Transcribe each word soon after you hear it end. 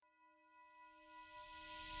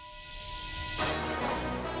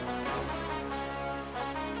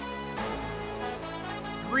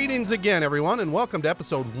Greetings again, everyone, and welcome to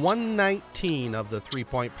episode 119 of the 3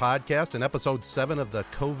 Point Podcast and episode 7 of the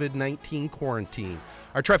COVID-19 quarantine.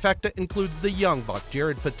 Our trifecta includes the young buck,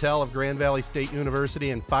 Jared Fattel of Grand Valley State University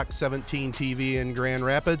and Fox 17 TV in Grand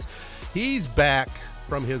Rapids. He's back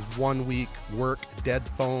from his 1 week work, dead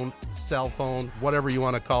phone, cell phone, whatever you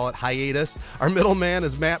want to call it, hiatus. Our middleman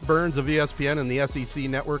is Matt Burns of ESPN and the SEC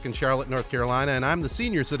Network in Charlotte, North Carolina, and I'm the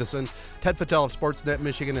senior citizen, Ted Fattel of Sportsnet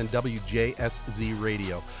Michigan and WJSZ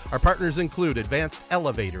Radio. Our partners include Advanced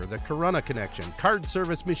Elevator, the Corunna Connection, Card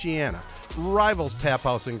Service Michiana, Rivals Tap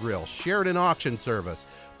House and Grill, Sheridan Auction Service,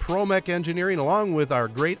 Promec Engineering, along with our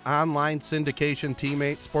great online syndication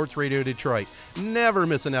teammate, Sports Radio Detroit. Never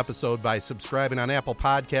miss an episode by subscribing on Apple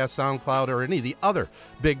Podcasts, SoundCloud, or any of the other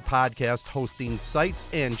big podcast hosting sites.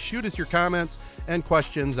 And shoot us your comments and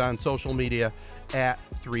questions on social media at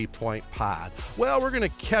 3 Point Pod. Well, we're going to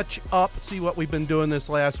catch up, see what we've been doing this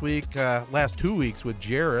last 2 weeks with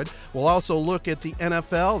Jared. We'll also look at the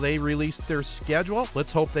NFL. They released their schedule.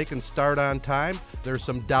 Let's hope they can start on time. There's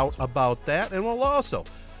some doubt about that. And we'll also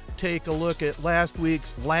take a look at last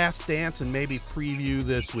week's Last Dance and maybe preview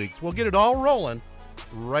this week's. We'll get it all rolling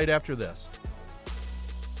right after this.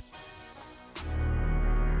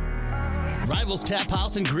 Rivals Tap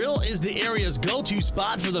House and Grill is the area's go-to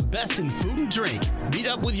spot for the best in food and drink. Meet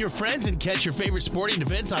up with your friends and catch your favorite sporting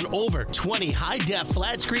events on over 20 high-def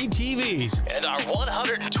flat-screen TVs. And our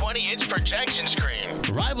 120-inch projection screen.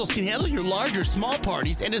 Rivals can handle your large or small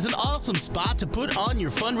parties and is an awesome spot to put on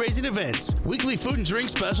your fundraising events. Weekly food and drink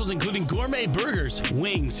specials including gourmet burgers,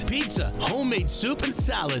 wings, pizza, homemade soup, and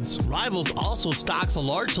salads. Rivals also stocks a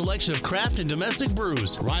large selection of craft and domestic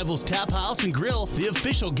brews. Rivals Tap House and Grill, the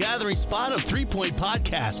official gathering spot of 3 Point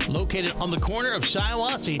Podcast, located on the corner of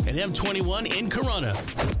Shiawassee and M21 in Corunna.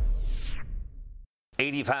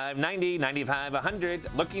 8590, 9500.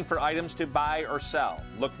 Looking for items to buy or sell?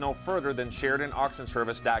 Look no further than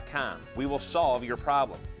SheridanAuctionService.com. We will solve your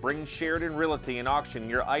problem. Bring Sheridan Realty and auction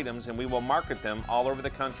your items and we will market them all over the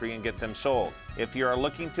country and get them sold. If you are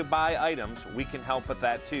looking to buy items, we can help with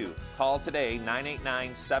that too. Call today,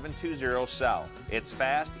 989-720-SELL. It's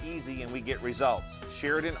fast, easy, and we get results.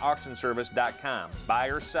 SheridanAuctionService.com. Buy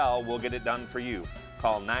or sell, we'll get it done for you.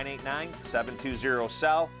 Call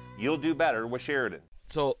 989-720-SELL. You'll do better with Sheridan.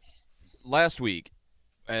 So, last week,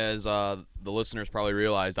 as the listeners probably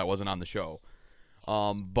realized, I wasn't on the show.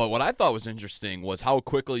 But what I thought was interesting was how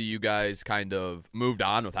quickly you guys kind of moved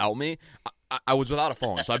on without me. I was without a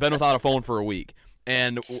phone, so I've been without a phone for a week.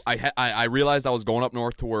 And I realized I was going up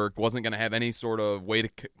north to work, wasn't going to have any sort of way to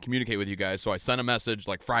communicate with you guys, so I sent a message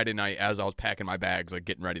like Friday night as I was packing my bags, like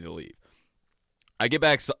getting ready to leave. I get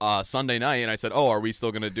back Sunday night, and I said, are we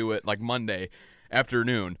still going to do it like Monday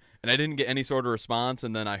afternoon? And I didn't get any sort of response,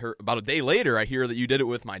 and then I heard about a day later, I hear that you did it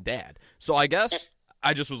with my dad. So I guess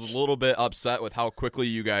I just was a little bit upset with how quickly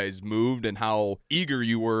you guys moved and how eager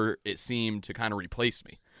you were, it seemed, to kind of replace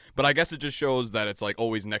me. But I guess it just shows that it's like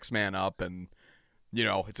always next man up, and you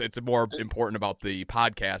know, it's more important about the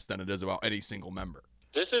podcast than it is about any single member.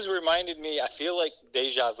 This has reminded me, I feel like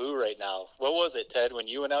deja vu right now. What was it, Ted, when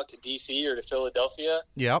you went out to D.C. or to Philadelphia?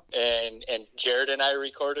 Yep. And Jared and I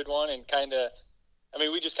recorded one and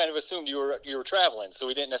we just kind of assumed you were traveling, so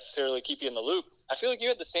we didn't necessarily keep you in the loop. I feel like you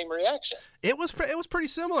had the same reaction. It was pretty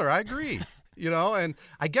similar. I agree. And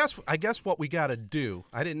I guess what we got to do,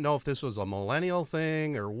 I didn't know if this was a millennial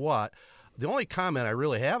thing or what. The only comment I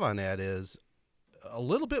really have on that is a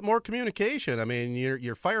little bit more communication. I mean,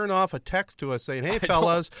 you're firing off a text to us saying, "Hey,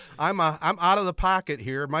 fellas, I'm out of the pocket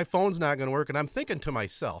here. My phone's not going to work." And I'm thinking to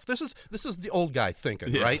myself, this is the old guy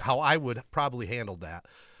thinking, right? How I would probably handle that.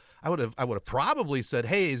 I would have probably said,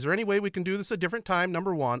 "Hey, is there any way we can do this a different time?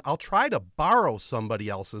 Number one, I'll try to borrow somebody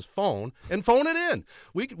else's phone and phone it in.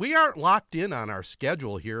 We aren't locked in on our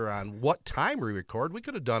schedule here on what time we record. We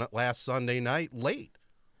could have done it last Sunday night late."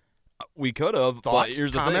 We could have, but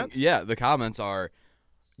here's comments? The thing. Yeah, the comments are,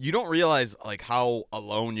 you don't realize like how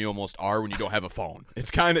alone you almost are when you don't have a phone. It's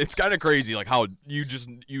kind of crazy, like how you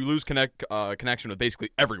lose connection with basically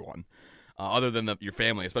everyone, other than your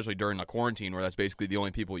family, especially during the quarantine where that's basically the only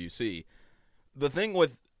people you see. The thing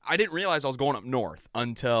with, I didn't realize I was going up north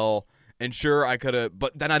until. And sure, I could have,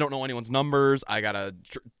 but then I don't know anyone's numbers. I got to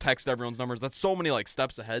text everyone's numbers. That's so many, like,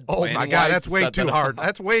 steps ahead. Oh, my God, that's way too hard.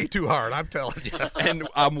 That's way too hard, I'm telling you. And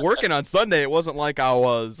I'm working on Sunday. It wasn't like I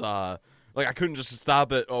was, I couldn't just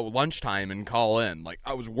stop at lunchtime and call in. Like,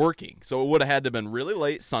 I was working. So it would have had to have been really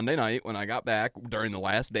late Sunday night when I got back during the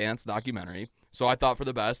Last Dance documentary. So I thought for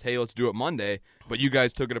the best, hey, let's do it Monday. But you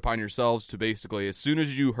guys took it upon yourselves to basically, as soon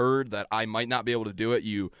as you heard that I might not be able to do it,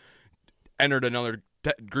 you entered another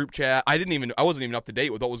group chat. I wasn't even up to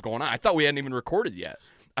date with what was going on. I thought we hadn't even recorded yet.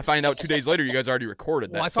 I find out 2 days later you guys already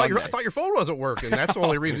recorded that. Well, I thought your phone wasn't working. That's the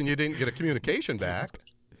only reason you didn't get a communication back.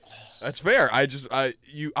 That's fair.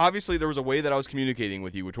 You obviously there was a way that I was communicating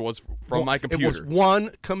with you, which was from my computer. It was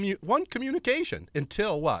one communication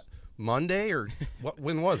until what? Monday or what?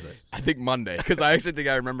 When was it? I think Monday, because I actually think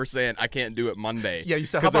I remember saying I can't do it Monday. Yeah, you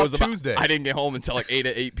said how about Tuesday? I didn't get home until like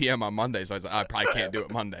 8 p.m. on Monday, so I said I probably can't do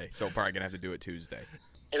it Monday, so probably gonna have to do it Tuesday.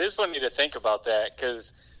 It is funny to think about that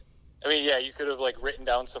because, I mean, yeah, you could have like written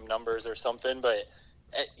down some numbers or something, but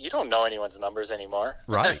you don't know anyone's numbers anymore.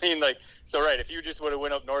 Right. I mean, right, if you just would have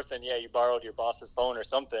went up north and, you borrowed your boss's phone or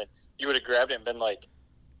something, you would have grabbed it and been like,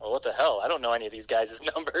 well, what the hell? I don't know any of these guys'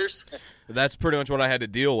 numbers. That's pretty much what I had to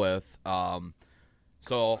deal with.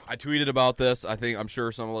 So I tweeted about this. I'm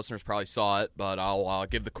sure some of the listeners probably saw it, but I'll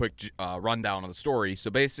give the quick rundown of the story. So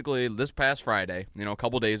basically, this past Friday, a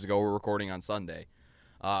couple days ago, we're recording on Sunday.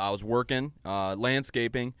 I was working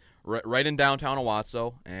landscaping right in downtown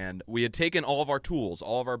Owasso, and we had taken all of our tools,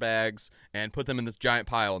 all of our bags, and put them in this giant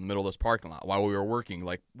pile in the middle of this parking lot while we were working,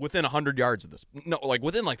 like within 100 yards of this. No, like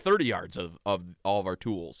within like 30 yards of all of our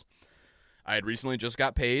tools. I had recently just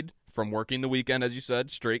got paid from working the weekend, as you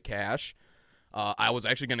said, straight cash. I was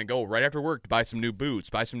actually going to go right after work to buy some new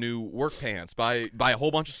boots, buy some new work pants, buy a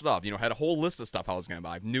whole bunch of stuff. Had a whole list of stuff I was going to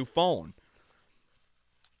buy. New phone.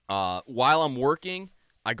 While I'm working,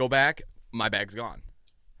 I go back, my bag's gone.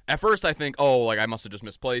 At first, I think, I must have just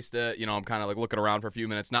misplaced it. I'm kind of like looking around for a few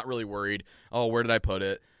minutes, not really worried. Oh, where did I put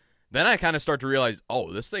it? Then I kind of start to realize,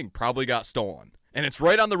 this thing probably got stolen. And it's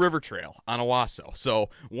right on the river trail on Owasso. So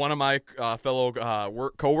one of my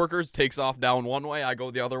fellow coworkers takes off down one way. I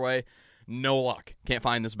go the other way. No luck. Can't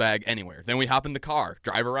find this bag anywhere. Then we hop in the car,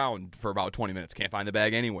 drive around for about 20 minutes. Can't find the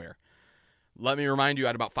bag anywhere. Let me remind you, I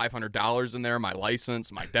had about $500 in there, my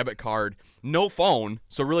license, my debit card, no phone,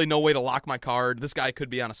 so really no way to lock my card. This guy could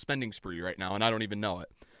be on a spending spree right now, and I don't even know it.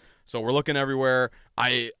 So we're looking everywhere.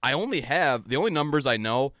 The only numbers I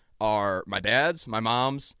know are my dad's, my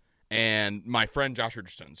mom's, and my friend Josh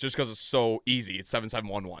Richardson's, just because it's so easy. It's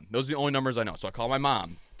 7711. Those are the only numbers I know. So I call my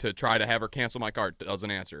mom to try to have her cancel my card.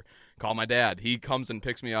 Doesn't answer. Call my dad. He comes and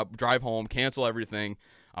picks me up, drive home, cancel everything.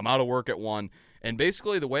 I'm out of work at 1. And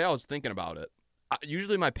basically the way I was thinking about it,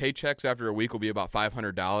 usually my paychecks after a week will be about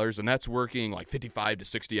 $500, and that's working like 55 to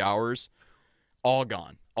 60 hours. All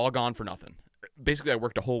gone for nothing. Basically, I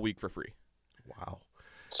worked a whole week for free. Wow.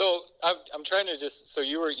 So I'm trying to so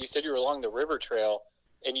you said you were along the river trail,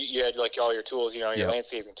 and you had like all your tools, your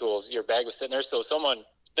landscaping tools. Your bag was sitting there. So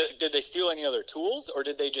did they steal any other tools, or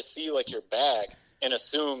did they just see like your bag and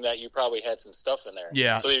assume that you probably had some stuff in there?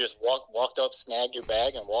 Yeah. So they just walked up, snagged your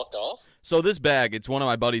bag, and walked off? So this bag, it's one of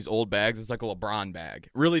my buddy's old bags. It's like a LeBron bag.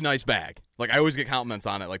 Really nice bag. Like I always get compliments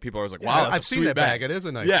on it. Like people are always like, wow, that's I've seen that bag. It is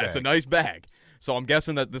a nice bag. Yeah, it's a nice bag. So I'm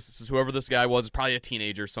guessing that this is whoever this guy was, probably a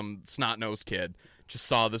teenager, some snot-nosed kid, just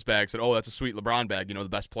saw this bag, said, that's a sweet LeBron bag, the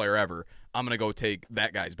best player ever. I'm going to go take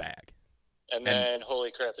that guy's bag. And then,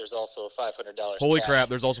 holy crap, there's also $500. Holy crap,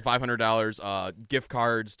 there's also $500 gift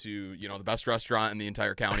cards to, the best restaurant in the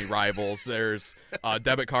entire county, Rivals. There's a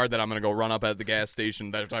debit card that I'm going to go run up at the gas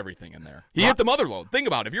station. There's everything in there. He hit the mother load. Think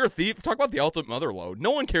about it. If you're a thief, talk about the ultimate mother load.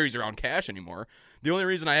 No one carries around cash anymore. The only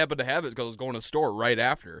reason I happened to have it is because I was going to the store right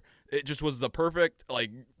after. It just was the perfect,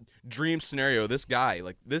 dream scenario. This guy,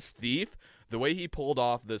 this thief, the way he pulled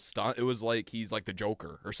off this stunt, it was like he's like the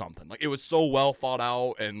Joker or something. Like, it was so well thought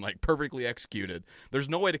out and perfectly executed. There's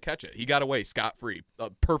no way to catch it. He got away scot-free. A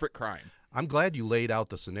perfect crime. I'm glad you laid out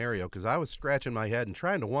the scenario, because I was scratching my head and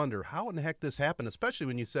trying to wonder how in the heck this happened, especially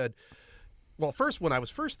when you said, well, when I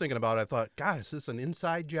was first thinking about it, I thought, God, is this an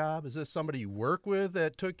inside job? Is this somebody you work with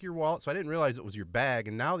that took your wallet? So I didn't realize it was your bag.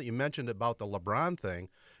 And now that you mentioned about the LeBron thing,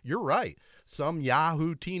 you're right. Some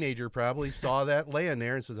Yahoo teenager probably saw that laying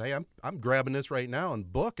there and says, hey, I'm grabbing this right now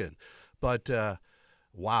and booking. But,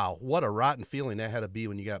 wow, what a rotten feeling that had to be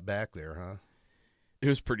when you got back there, huh? It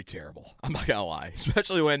was pretty terrible. I'm not going to lie.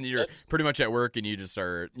 Especially when you're pretty much at work and you just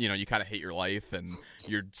are, you kind of hate your life and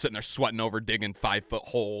you're sitting there sweating over digging 5-foot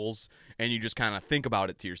holes, and you just kind of think about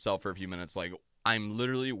it to yourself for a few minutes like, I'm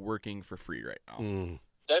literally working for free right now. Mm.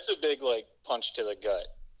 That's a big, punch to the gut.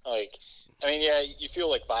 You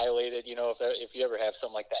feel violated, if you ever have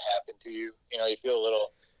something like that happen to you, you feel a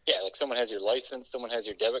little, someone has your license, someone has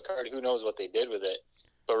your debit card, who knows what they did with it.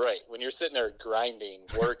 But right, when you're sitting there grinding,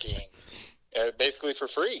 working, basically for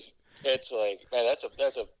free, it's like, man, that's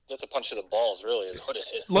a punch to the balls, really, is what it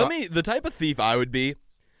is. The type of thief I would be,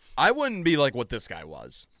 I wouldn't be like what this guy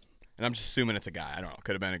was. And I'm just assuming it's a guy. I don't know.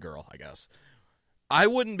 Could have been a girl, I guess. I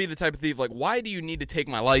wouldn't be the type of thief, like, why do you need to take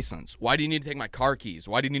my license? Why do you need to take my car keys?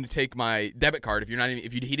 Why do you need to take my debit card if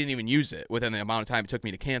he didn't even use it within the amount of time it took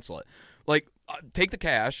me to cancel it? Like, take the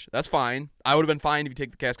cash. That's fine. I would have been fine if you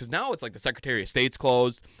take the cash, because now it's like the Secretary of State's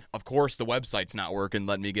closed. Of course, the website's not working,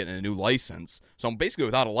 letting me get a new license. So I'm basically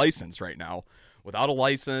without a license right now. Without a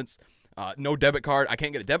license, no debit card. I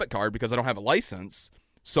can't get a debit card because I don't have a license.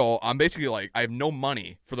 So I'm basically like, I have no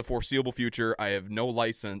money for the foreseeable future. I have no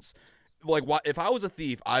license. Like, if I was a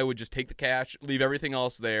thief, I would just take the cash, leave everything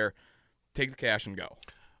else there, take the cash and go.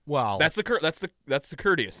 Well, that's the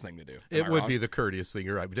courteous thing to do. It would be the courteous thing.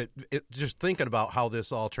 You're right. But just thinking about how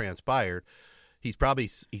this all transpired, he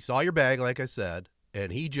saw your bag, like I said,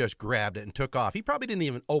 and he just grabbed it and took off. He probably didn't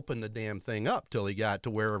even open the damn thing up till he got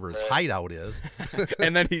to wherever his hideout is.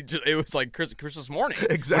 And then it was like Christmas morning.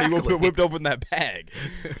 Exactly. When he whipped open that bag.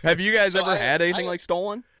 Have you guys ever had anything like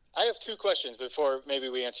stolen? I have two questions before maybe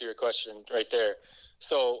we answer your question right there.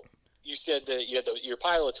 So you said that you had your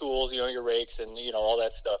pile of tools, your rakes and, all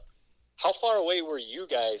that stuff. How far away were you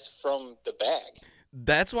guys from the bag?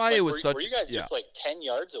 That's why it was Were you guys just like 10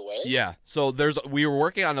 yards away? Yeah. So we were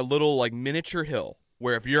working on a little like miniature hill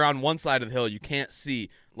where if you're on one side of the hill, you can't see,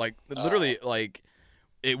 like, literally, like,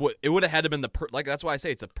 it would have had to been that's why I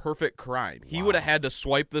say it's a perfect crime. He would have had to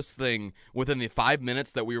swipe this thing within the 5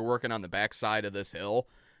 minutes that we were working on the backside of this hill,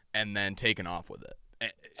 and then taken off with it.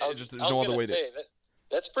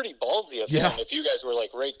 That's pretty ballsy of him. If you guys were like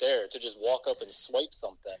right there to just walk up and swipe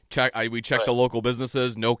something. We checked the local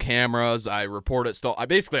businesses, no cameras. I reported it stolen.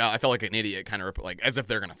 I felt like an idiot, kind of like as if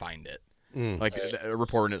they're gonna find it,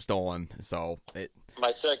 reporting it stolen. So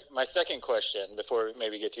my second question before we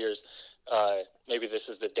maybe get to yours, maybe this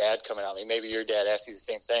is the dad coming at me. Maybe your dad asked you the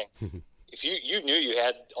same thing. If you knew you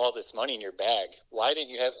had all this money in your bag, why didn't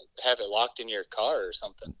you have it locked in your car or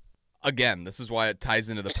something? Again, this is why it ties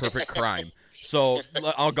into the perfect crime. So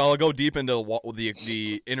I'll go deep into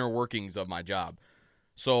the inner workings of my job.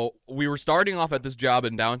 So we were starting off at this job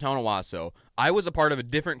in downtown Owasso. I was a part of a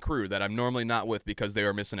different crew that I'm normally not with because they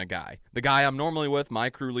were missing a guy. The guy I'm normally with, my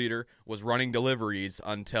crew leader, was running deliveries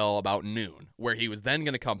until about noon, where he was then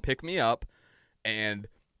going to come pick me up, and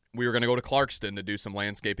we were going to go to Clarkston to do some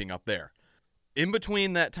landscaping up there. In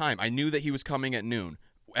between that time, I knew that he was coming at noon.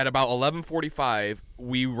 At about 11:45,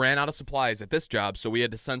 we ran out of supplies at this job, so we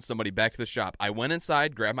had to send somebody back to the shop. I went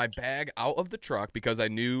inside, grabbed my bag out of the truck because I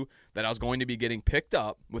knew that I was going to be getting picked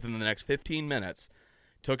up within the next 15 minutes.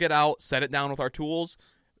 Took it out, set it down with our tools.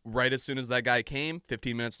 Right as soon as that guy came,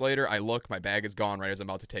 15 minutes later, I look, my bag is gone right as I'm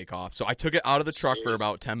about to take off. So I took it out of the truck for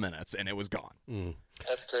about 10 minutes, and it was gone.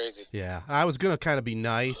 That's crazy. Yeah, I was going to kind of be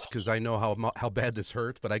nice because I know how bad this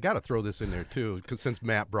hurts, but I got to throw this in there too because since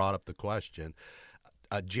Matt brought up the question.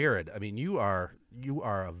 Jared, I mean, you are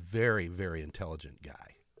a very, very intelligent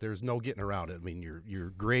guy. There's no getting around it. I mean, your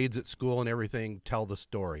grades at school and everything tell the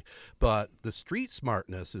story, but the street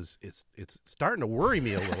smartness it's starting to worry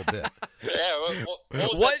me a little bit. What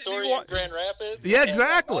was that story in Grand Rapids? Yeah,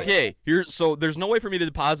 exactly. Okay, so there's no way for me to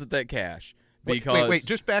deposit that cash because wait,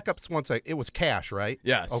 just back up one second. It was cash, right?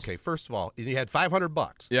 Yes. Okay, first of all, you had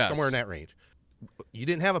 $500. Yes. Somewhere in that range. You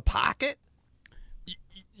didn't have a pocket?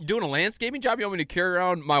 You doing a landscaping job? You want me to carry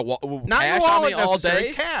around my Not cash on me all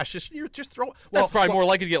day? Cash, just throw. That's probably more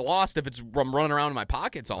likely to get lost if I'm running around in my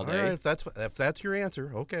pockets all day. All right, if that's your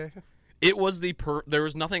answer, okay. It was there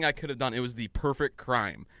was nothing I could have done. It was the perfect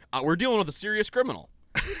crime. We're dealing with a serious criminal.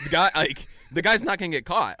 The guy's not gonna get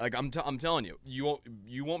caught. Like I'm telling you,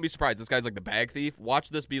 you won't be surprised. This guy's like the bag thief. Watch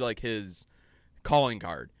this be like his calling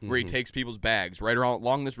card, where he takes people's bags right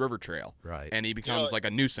along this river trail, right? And he becomes like a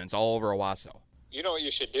nuisance all over Owasso. You know what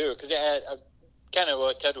you should do? Because kind of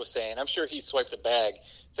what Ted was saying. I'm sure he swiped the bag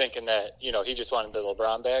thinking that, he just wanted the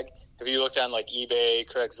LeBron bag. Have you looked on like eBay,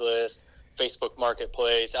 Craigslist, Facebook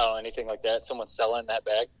Marketplace, anything like that? Someone selling that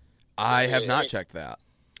bag? I have not checked that.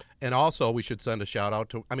 And also, we should send a shout out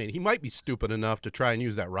to. I mean, he might be stupid enough to try and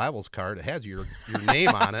use that Rivals card. It has your name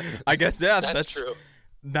on it. I guess that's true.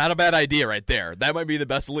 Not a bad idea right there. That might be the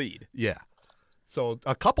best lead. Yeah. So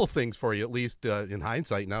a couple things for you, at least in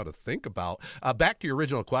hindsight now, to think about. Back to your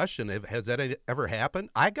original question, has that ever happened?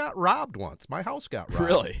 I got robbed once. My house got robbed.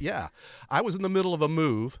 Really? Yeah. I was in the middle of a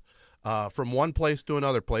move from one place to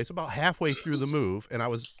another place, about halfway through the move, and I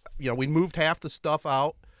was, we moved half the stuff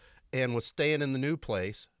out and was staying in the new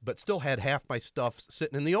place, but still had half my stuff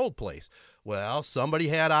sitting in the old place. Well, somebody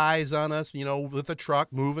had eyes on us, with the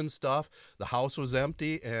truck moving stuff. The house was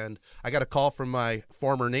empty, and I got a call from my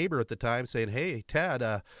former neighbor at the time saying, "Hey, Ted,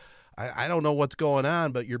 I don't know what's going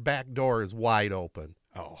on, but your back door is wide open."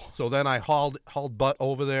 Oh. So then I hauled butt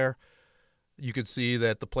over there. You could see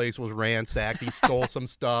that the place was ransacked. He stole some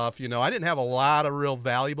stuff. You know, I didn't have a lot of real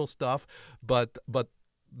valuable stuff, but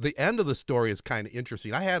the end of the story is kind of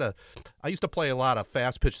interesting. I used to play a lot of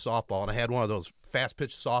fast pitch softball, and I had one of those fast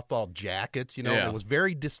pitch softball jackets. You know, Yeah. It was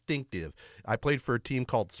very distinctive. I played for a team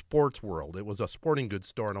called Sports World. It was a sporting goods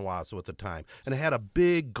store in Owasso at the time, and it had a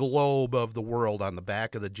big globe of the world on the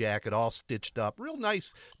back of the jacket, all stitched up. Real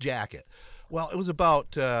nice jacket. Well, it was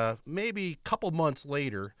about maybe a couple months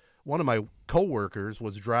later. One of my coworkers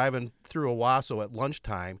was driving through Owasso at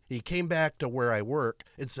lunchtime. He came back to where I work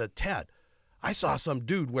and said, "Ted, I saw some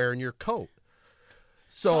dude wearing your coat."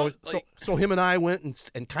 So him and I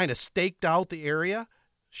went and kind of staked out the area.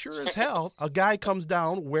 Sure as hell, a guy comes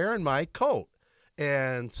down wearing my coat.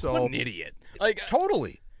 And so What an idiot. Like,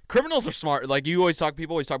 totally. criminals are smart. Like, people always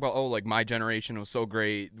talk about, oh, like, my generation was so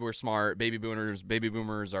great. We're smart. Baby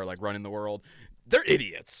boomers are, like, running the world. They're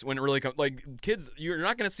idiots when it really comes. Like, kids, you're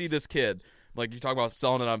not going to see this kid. Like, you talk about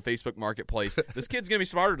selling it on Facebook Marketplace. This kid's going to be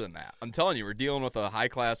smarter than that. I'm telling you, we're dealing with a high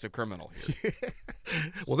class of criminal here.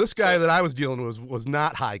 Well, this guy that I was dealing with was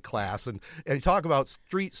not high class. And you talk about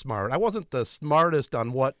street smart. I wasn't the smartest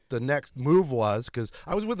on what the next move was because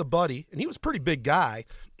I was with a buddy, and he was a pretty big guy.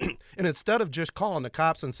 And instead of just calling the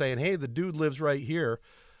cops and saying, "Hey, the dude lives right here,"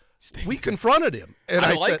 we confronted him. And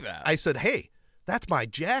I like that. I said, "Hey, that's my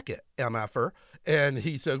jacket, MFer." And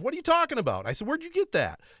he said, "What are you talking about?" I said, "Where'd you get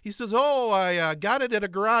that?" He says, "Oh, I got it at a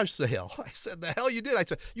garage sale." I said, "The hell you did?" I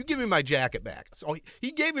said, "You give me my jacket back." So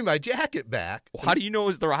he gave me my jacket back. Well, how do you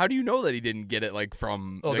know that he didn't get it, like,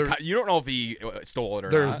 from you don't know if he stole it or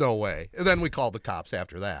not. There's no way. And then we called the cops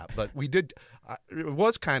after that. But we did. It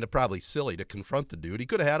was kind of probably silly to confront the dude. He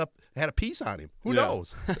could have had a piece on him. Who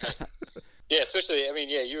knows? Yeah, especially, I mean,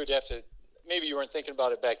 yeah, you would have to. Maybe you weren't thinking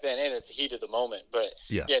about it back then, and it's the heat of the moment. But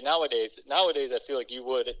yeah, nowadays, I feel like you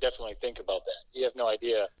would definitely think about that. You have no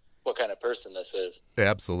idea what kind of person this is.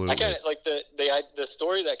 Absolutely. I kind of like the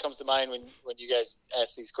story that comes to mind when you guys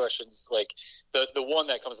ask these questions. Like the one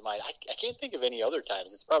that comes to mind. I can't think of any other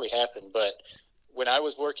times it's probably happened, but when I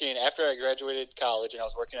was working after I graduated college and I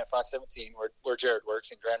was working at Fox 17, where Jared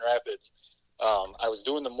works in Grand Rapids, I was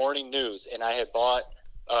doing the morning news, and I had bought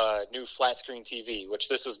new flat screen TV, which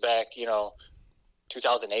this was back,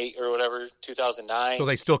 2008 or whatever, 2009. So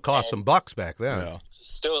they still cost some bucks back then. Yeah.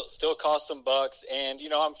 Still cost some bucks. And,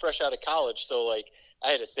 I'm fresh out of college. So like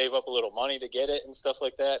I had to save up a little money to get it and stuff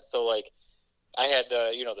like that. So like I had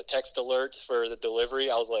the text alerts for the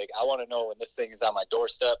delivery. I was like, I want to know when this thing is on my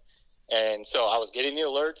doorstep. And so I was getting the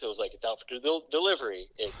alerts. It was like, it's out for delivery.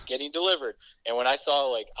 It's getting delivered. And when I saw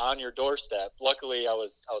like on your doorstep, luckily I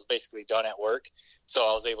was basically done at work. So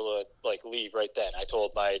I was able to like leave right then. I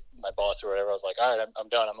told my boss or whatever, I was like, all right, I'm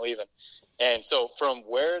done. I'm leaving. And so from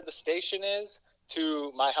where the station is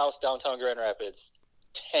to my house downtown Grand Rapids,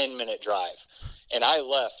 10-minute drive. And I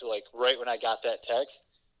left like right when I got that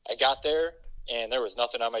text. I got there and there was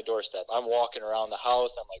nothing on my doorstep. I'm walking around the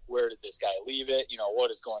house. I'm like, where did this guy leave it?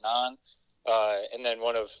 What is going on? And then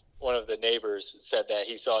one of the neighbors said that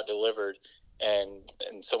he saw it delivered, and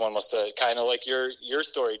someone must have kind of like your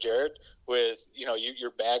story, Jared, with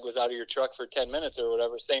your bag was out of your truck for 10 minutes or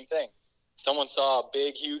whatever. Same thing. Someone saw a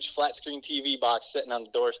big, huge flat screen TV box sitting on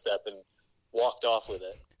the doorstep and walked off with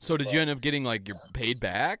it. So did you end up getting like your paid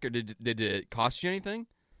back, or did it cost you anything?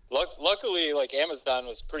 Luckily, like Amazon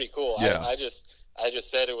was pretty cool. Yeah. I just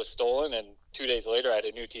said it was stolen, and 2 days later I had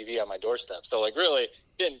a new TV on my doorstep. So like really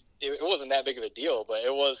it wasn't that big of a deal, but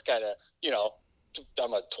it was kind of,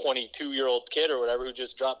 I'm a 22-year-old kid or whatever who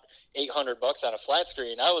just dropped $800 on a flat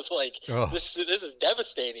screen. I was like, this is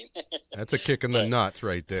devastating. That's a kick in the nuts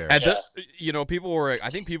right there. I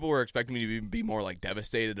think people were expecting me to be more like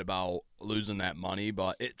devastated about losing that money,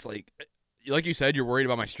 but it's like you said, you're worried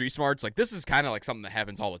about my street smarts. Like, this is kind of like something that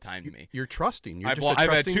happens all the time to me. You're trusting. I've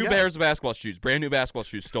had two pairs of basketball shoes, brand new basketball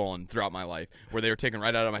shoes, stolen throughout my life, where they were taken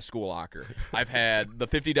right out of my school locker. I've had the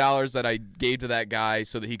 $50 that I gave to that guy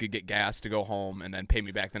so that he could get gas to go home and then pay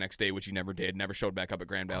me back the next day, which he never did. Never showed back up at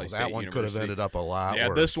Grand Valley State That one University. could have ended up a lot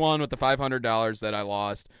worse. This one with the $500 that I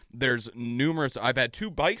lost. There's numerous. I've had two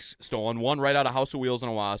bikes stolen. One right out of House of Wheels in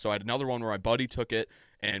Owasso. So I had another one where my buddy took it,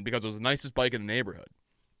 and because it was the nicest bike in the neighborhood.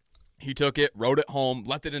 He took it, rode it home,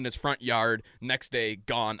 left it in his front yard. Next day,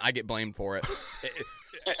 gone. I get blamed for it.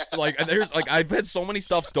 I've had so many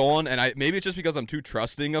stuff stolen, and maybe it's just because I'm too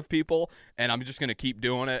trusting of people, and I'm just gonna keep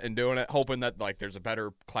doing it, hoping that like there's a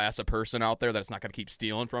better class of person out there that's not gonna keep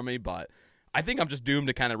stealing from me. But I think I'm just doomed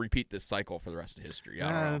to kind of repeat this cycle for the rest of history.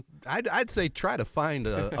 I don't know. I'd say try to find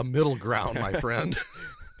a middle ground, my friend.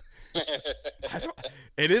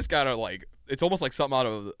 It is kind of like it's almost like something out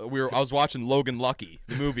of I was watching Logan Lucky,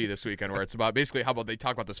 the movie this weekend, where it's about basically how about they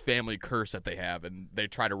talk about this family curse that they have, and they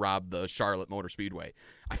try to rob the Charlotte Motor Speedway.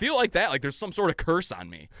 I feel like that, like there's some sort of curse on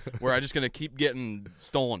me where I'm just gonna keep getting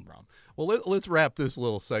stolen from. Well, let's wrap this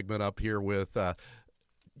little segment up here with.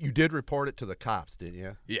 You did report it to the cops, didn't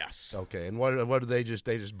you? Yes. Okay, and what did they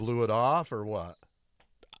just blew it off or what?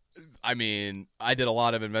 I mean, I did a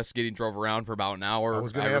lot of investigating, drove around for about an hour. I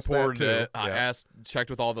was going to ask that reported too. it. Yeah. I checked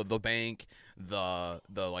with all the bank, the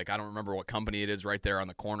like I don't remember what company it is right there on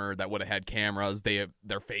the corner that would have had cameras.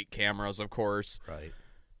 They're fake cameras, of course. Right.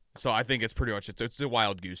 So I think it's pretty much it's a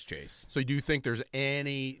wild goose chase. So do you think there's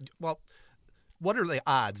what are the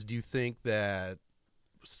odds? Do you think that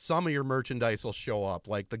some of your merchandise will show up?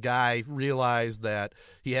 Like the guy realized that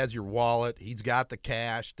he has your wallet, he's got the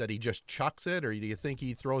cash, that he just chucks it, or do you think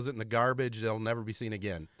he throws it in the garbage, they'll never be seen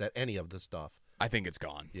again, that any of the stuff? I think it's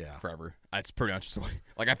gone. Yeah. Forever. That's pretty much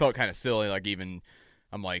like I felt kind of silly. Like even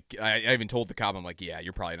I'm like I even told the cop, I'm like, yeah,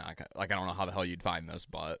 you're probably not like I don't know how the hell you'd find this,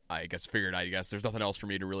 but I guess there's nothing else for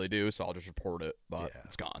me to really do, so I'll just report it. But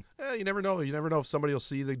it's gone. You never know. You never know if somebody will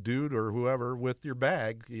see the dude or whoever with your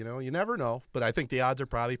bag. You know, you never know. But I think the odds are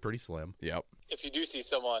probably pretty slim. Yep. If you do see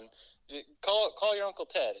someone, call your Uncle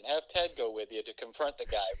Ted and have Ted go with you to confront the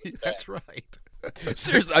guy with the That's bag. right.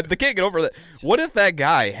 Seriously, they can't get over that. What if that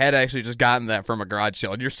guy had actually just gotten that from a garage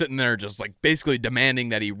sale, and you're sitting there just like basically demanding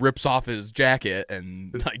that he rips off his jacket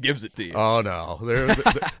and like, gives it to you? Oh no,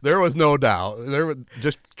 there was no doubt.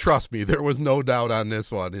 Just trust me, there was no doubt on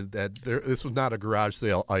this one. This was not a garage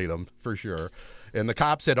sale item for sure. And the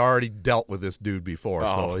cops had already dealt with this dude before,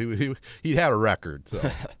 so he had a record.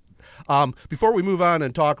 So. Before we move on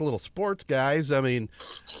and talk a little sports, guys, I mean,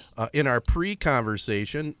 in our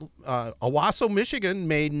pre-conversation, Owasso, Michigan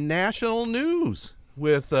made national news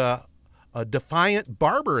with a defiant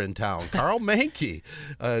barber in town, Carl Mahnke.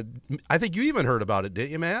 I think you even heard about it,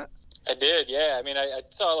 didn't you, Matt? I did, yeah. I mean, I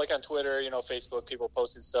saw like on Twitter, Facebook, people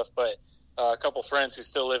posted stuff, but a couple friends who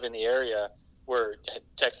still live in the area had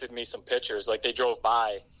texted me some pictures. Like they drove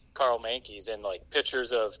by Carl Mahnke's and like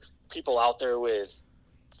pictures of people out there with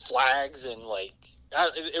flags and like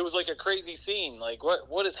it was like a crazy scene. Like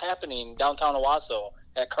what is happening downtown Owasso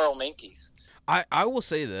at Carl Mahnke's? I will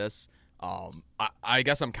say this. I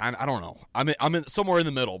guess I'm kind of I don't know. I'm in somewhere in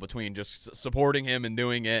the middle between just supporting him and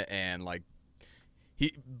doing it and like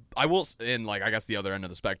I guess the other end of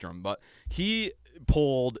the spectrum. But he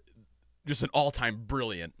pulled just an all-time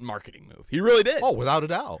brilliant marketing move. He really did. Oh, without a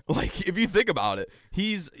doubt. Like, if you think about it,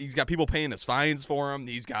 he's got people paying his fines for him.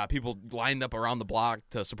 He's got people lined up around the block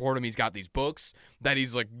to support him. He's got these books that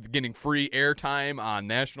he's, like, getting free airtime on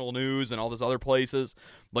national news and all this other places.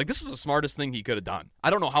 Like, this was the smartest thing he could have done.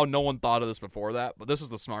 I don't know how no one thought of this before that, but this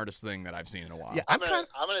was the smartest thing that I've seen in a while. Yeah, I'm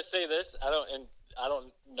gonna say this. I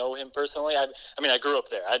don't know him personally. I mean, I grew up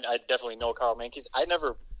there. I definitely know Carl Mahnke's.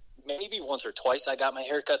 Maybe once or twice I got my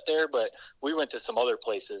haircut there, but we went to some other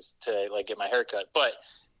places to like get my haircut. But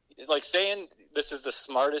like saying this is the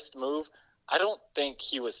smartest move, I don't think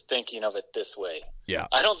he was thinking of it this way. Yeah.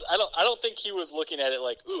 I don't think he was looking at it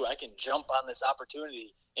like, ooh, I can jump on this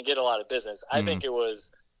opportunity and get a lot of business. I think it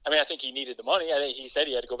was, I think he needed the money. I think he said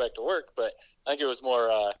he had to go back to work, but I think it was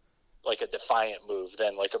more like a defiant move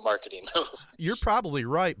than like a marketing move. You're probably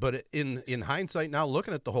right, but in hindsight now,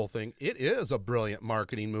 looking at the whole thing, it is a brilliant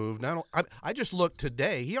marketing move. Now, I just looked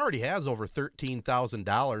today. He already has over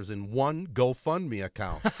 $13,000 in one GoFundMe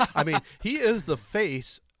account. I mean, he is the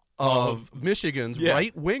face of Michigan's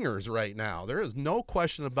right wingers right now. There is no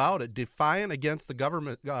question about it. Defiant against the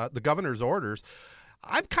governor's orders.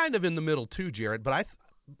 I'm kind of in the middle too, Jared, but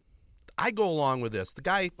I go along with this. The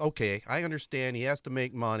guy, okay, I understand he has to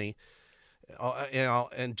make money,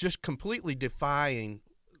 and just completely defying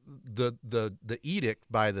the edict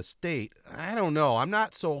by the state. I don't know. I'm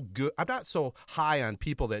not so good. I'm not so high on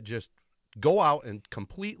people that just go out and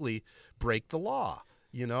completely break the law.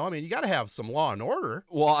 You got to have some law and order.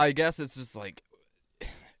 Well, I guess it's just like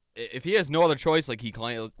if he has no other choice, like he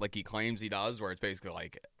claims he does, where it's basically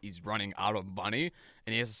like he's running out of money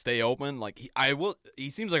and he has to stay open. Like he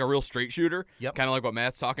seems like a real straight shooter. Yep. Kind of like what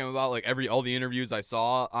Matt's talking about. Like all the interviews I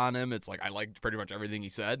saw on him, it's like I liked pretty much everything he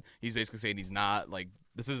said. He's basically saying he's not like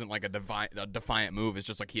this isn't like a defiant move. It's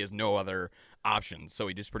just like he has no other options, so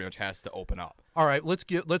he just pretty much has to open up. All right, let's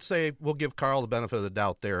say we'll give Carl the benefit of the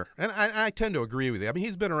doubt there, and I tend to agree with you. I mean,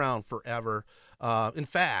 he's been around forever. In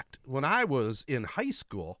fact, when I was in high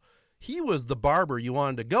school, he was the barber you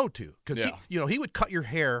wanted to go to because he would cut your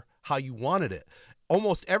hair how you wanted it.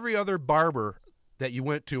 Almost every other barber that you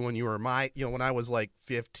went to when you were when I was like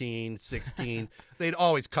 15, 16, they'd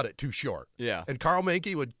always cut it too short. Yeah. And Carl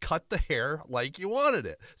Menke would cut the hair like you wanted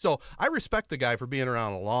it. So I respect the guy for being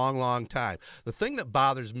around a long, long time. The thing that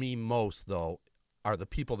bothers me most, though, are the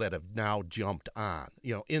people that have now jumped on,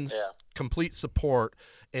 in complete support.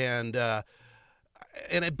 And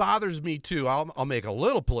it bothers me, too. I'll make a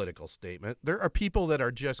little political statement. There are people that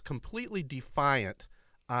are just completely defiant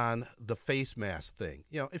on the face mask thing.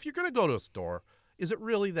 If you're going to go to a store, is it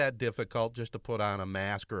really that difficult just to put on a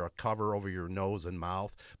mask or a cover over your nose and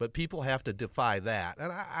mouth? But people have to defy that,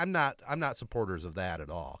 and I'm not supporters of that at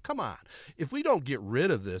all. Come on, if we don't get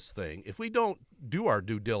rid of this thing, if we don't do our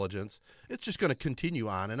due diligence, it's just going to continue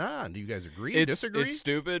on and on. Do you guys agree? Disagree? It's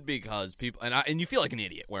stupid because people and you feel like an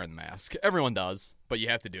idiot wearing the mask. Everyone does, but you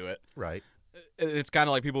have to do it. Right. It's kind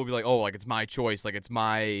of like people will be like, "Oh, like it's my choice, like it's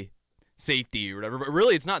my safety or whatever," but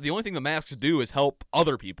really it's not. The only thing the masks do is help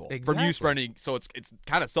other people from you spreading. So it's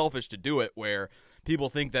kind of selfish to do it where people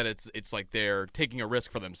think that it's like they're taking a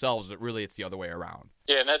risk for themselves, but really it's the other way around.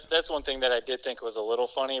 Yeah, and that's one thing that I did think was a little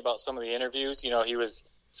funny about some of the interviews. He was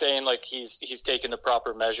saying like he's taking the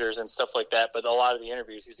proper measures and stuff like that, but a lot of the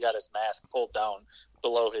interviews he's got his mask pulled down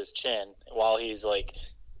below his chin while he's like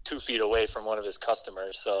 2 feet away from one of his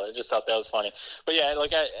customers. So I just thought that was funny. But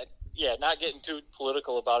yeah, not getting too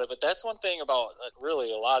political about it, but that's one thing about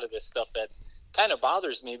really a lot of this stuff that's kind of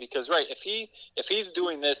bothers me because, right, if he's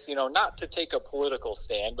doing this, not to take a political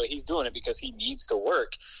stand, but he's doing it because he needs to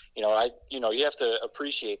work, you have to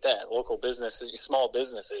appreciate that. Local businesses, small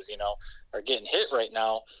businesses, are getting hit right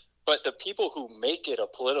now. But the people who make it a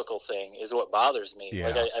political thing is what bothers me. Yeah.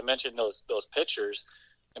 Like I mentioned those pictures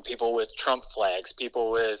and people with Trump flags, people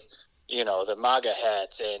with the MAGA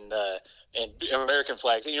hats and American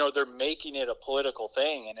flags. They're making it a political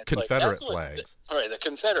thing, and it's Confederate flags. Right, the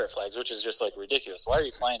Confederate flags, which is just like ridiculous. Why are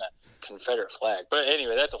you flying a Confederate flag? But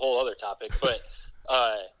anyway, that's a whole other topic. But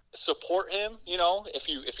support him.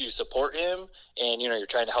 If you support him and you're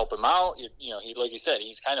trying to help him out, he, like you said,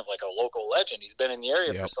 he's kind of like a local legend. He's been in the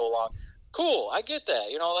area for so long. Cool, I get that.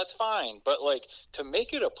 That's fine. But like to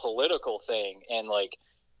make it a political thing and like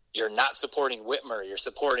you're not supporting Whitmer, you're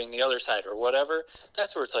supporting the other side or whatever,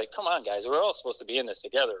 that's where it's like, come on, guys, we're all supposed to be in this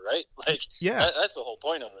together, right? Like, that's the whole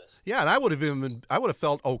point of this. Yeah, and I would have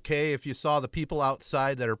felt okay if you saw the people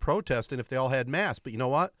outside that are protesting if they all had masks. But you know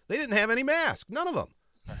what? They didn't have any masks. None of them.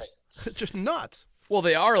 Right. Just nuts. Well,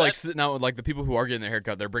 they are like sitting out with like the people who are getting their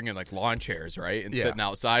haircut. They're bringing like lawn chairs, right, and sitting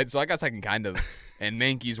outside. So I guess I can kind of. And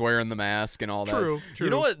Menke's wearing the mask and all that. True. You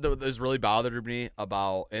know what has really bothered me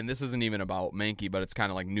about, and this isn't even about Menke, but it's kind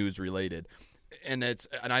of like news related. And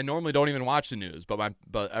I normally don't even watch the news, but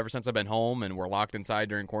ever since I've been home and we're locked inside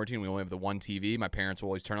during quarantine, we only have the one TV. My parents will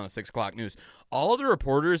always turn on the 6 o'clock news. All of the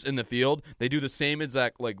reporters in the field, they do the same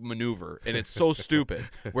exact like maneuver, and it's so stupid.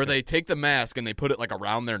 Where they take the mask and they put it like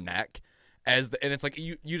around their neck. And it's like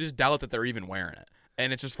you just doubt that they're even wearing it,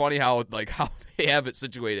 and it's just funny how they have it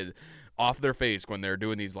situated off their face when they're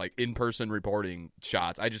doing these like in-person reporting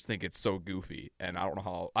shots. I just think it's so goofy, and I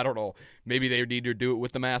don't know. Maybe they need to do it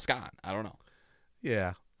with the mask on. I don't know.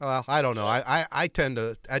 Yeah, well, I don't know. I tend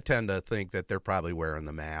to think that they're probably wearing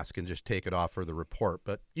the mask and just take it off for the report.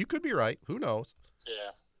 But you could be right. Who knows?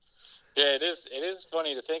 Yeah, it is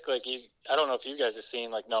funny to think like I don't know if you guys have seen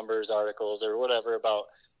like numbers articles or whatever about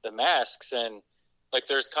the masks, and like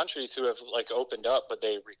there's countries who have like opened up, but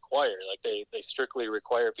they require they strictly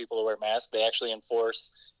require people to wear masks. They actually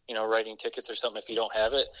enforce writing tickets or something if you don't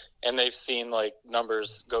have it, and they've seen like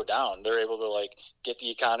numbers go down. They're able to like get the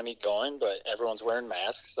economy going, but everyone's wearing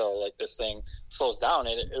masks, so like this thing slows down.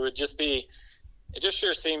 And it just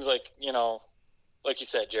sure seems like like you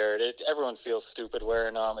said, Jared, everyone feels stupid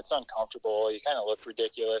wearing them. It's uncomfortable. You kind of look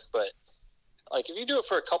ridiculous, but like if you do it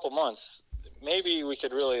for a couple months, maybe we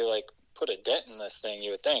could really like put a dent in this thing,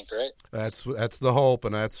 you would think, right? That's the hope,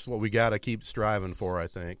 and that's what we got to keep striving for, I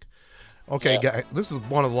think. Okay, guys, this is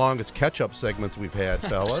one of the longest catch-up segments we've had,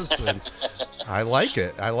 fellas, and I like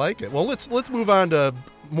it. Well, let's move on to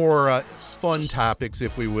more fun topics,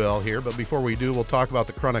 if we will, here. But before we do, we'll talk about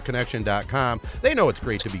the CorunnaConnection.com. They know it's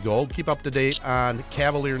great to be gold. Keep up to date on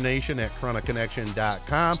Cavalier Nation at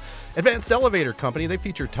CorunnaConnection.com. Advanced Elevator Company, they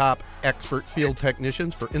feature top expert field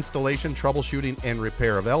technicians for installation, troubleshooting, and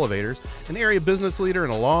repair of elevators. An area business leader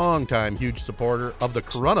and a long-time huge supporter of the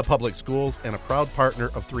Corunna Public Schools and a proud partner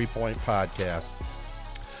of 3 Point Podcast.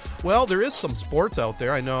 Well, there is some sports out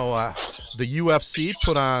there. I know the UFC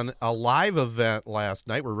put on a live event last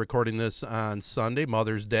night. We're recording this on Sunday,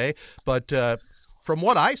 Mother's Day. But from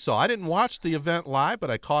what I saw, I didn't watch the event live, but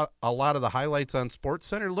I caught a lot of the highlights on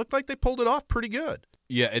SportsCenter. It looked like they pulled it off pretty good.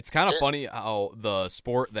 Yeah, it's kind of funny how the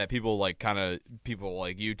sport that people like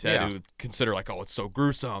you, Ted, who consider like, oh, it's so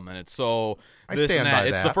gruesome and it's so this and that.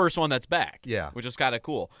 It's the first one that's back. Yeah, which is kind of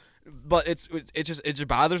cool. But it just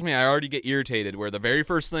bothers me. I already get irritated where the very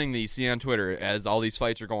first thing that you see on Twitter as all these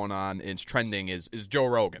fights are going on, it's trending is Joe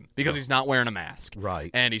Rogan because he's not wearing a mask,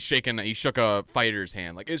 right? And he shook a fighter's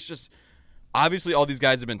hand. Like, it's just obviously all these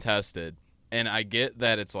guys have been tested, and I get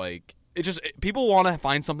that it's like. People want to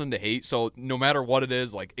find something to hate, so no matter what it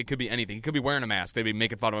is, like, it could be anything. He could be wearing a mask. They'd be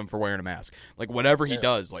making fun of him for wearing a mask. Like, whatever he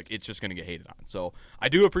does, like, it's just going to get hated on. So I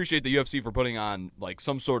do appreciate the UFC for putting on, like,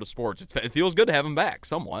 some sort of sports. It feels good to have him back,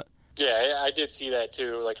 somewhat. Yeah, I did see that,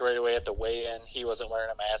 too. Like, right away at the weigh-in, he wasn't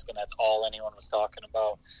wearing a mask, and that's all anyone was talking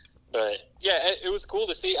about. But, yeah, it was cool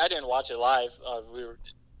to see. I didn't watch it live.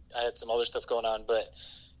 I had some other stuff going on. But,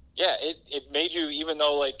 yeah, it made you, even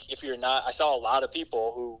though, like, if you're not – I saw a lot of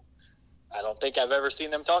people who – I don't think I've ever seen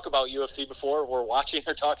them talk about UFC before or watching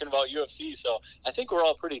or talking about UFC. So I think we're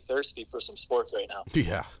all pretty thirsty for some sports right now.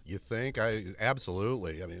 Yeah, you think?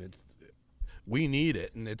 Absolutely. I mean, we need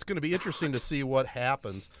it, and it's going to be interesting to see what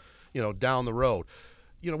happens, down the road.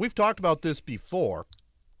 We've talked about this before.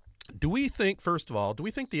 Do we think the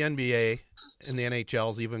NBA and the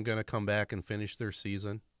NHL is even going to come back and finish their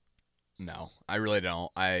season? No, I really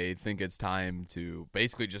don't. I think it's time to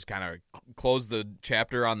basically just kind of close the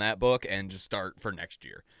chapter on that book and just start for next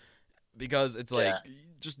year. Because it's like,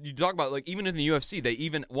 you talk about, like, even in the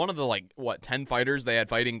UFC, one of the, 10 fighters they had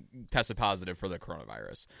fighting tested positive for the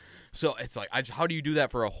coronavirus. So it's like, how do you do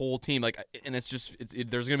that for a whole team? Like, and it's just,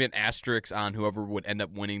 there's going to be an asterisk on whoever would end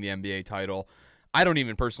up winning the NBA title. I don't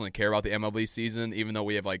even personally care about the MLB season, even though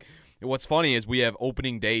we have, what's funny is we have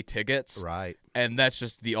opening day tickets. Right. And that's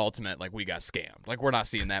just the ultimate, we got scammed. Like, we're not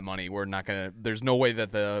seeing that money. We're not going to, there's no way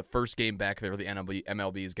that the first game back there, the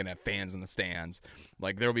MLB is going to have fans in the stands.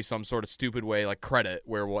 Like, there'll be some sort of stupid way, credit,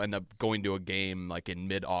 where we'll end up going to a game, in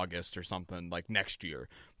mid-August or something, next year,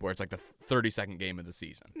 where it's, the 32nd game of the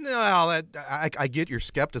season. No, I get your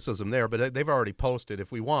skepticism there, but they've already posted.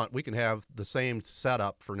 If we want, we can have the same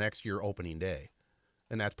setup for next year opening day.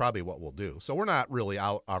 And that's probably what we'll do. So we're not really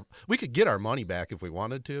out. We could get our money back if we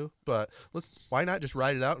wanted to, but why not just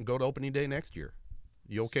ride it out and go to opening day next year?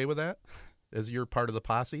 You okay with that? As you're part of the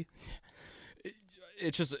posse?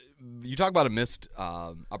 It's just, you talk about a missed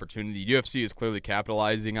opportunity. UFC is clearly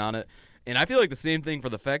capitalizing on it. And I feel like the same thing for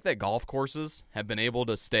the fact that golf courses have been able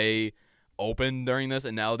to stay open during this,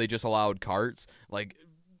 and now they just allowed carts.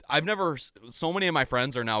 So many of my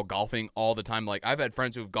friends are now golfing all the time. I've had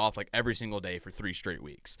friends who have golfed every single day for 3 straight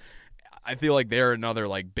weeks. I feel like they're another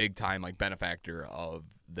big time benefactor of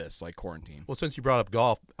this quarantine. Well, since you brought up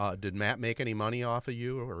golf, did Matt make any money off of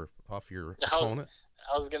you or off your opponent?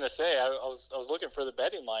 I was gonna say I was looking for the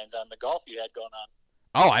betting lines on the golf you had going on.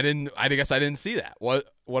 Oh, I guess I didn't see that. What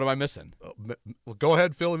am I missing? Well, go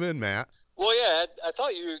ahead, fill him in, Matt. Well, yeah, I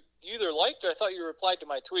thought you either liked or I thought you replied to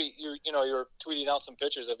my tweet. You were tweeting out some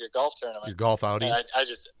pictures of your golf tournament. Your golf outing. And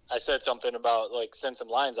I said something about send some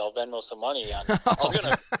lines. I'll Venmo some money on.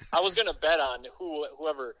 I was gonna bet on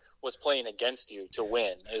whoever was playing against you to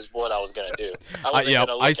win is what I was gonna do.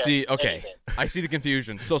 I see. Okay, anything. I see the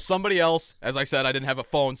confusion. So somebody else, as I said, I didn't have a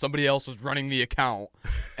phone. Somebody else was running the account,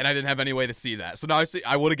 and I didn't have any way to see that. So now I see.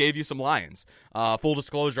 I would have gave you some lines. Full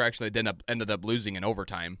disclosure, actually, I ended up losing in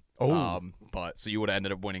overtime. Oh. But so you would have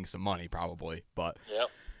ended up winning some money probably. But yep.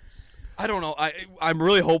 I don't know. I'm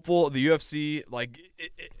really hopeful. The UFC,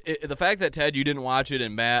 the fact that Ted, you didn't watch it,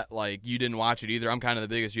 and Matt, you didn't watch it either. I'm kind of the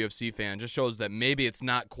biggest UFC fan. Just shows that maybe it's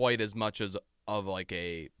not quite as much as of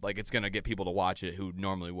it's gonna get people to watch it who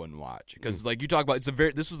normally wouldn't watch. Because you talk about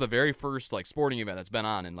this was the very first sporting event that's been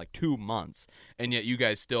on in 2 months, and yet you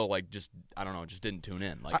guys still just didn't tune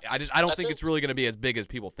in. I don't think it's really gonna be as big as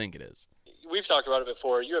people think it is. We've talked about it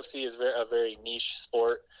before. UFC is a very niche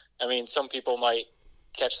sport. I mean, some people might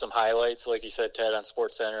catch some highlights, like you said, Ted, on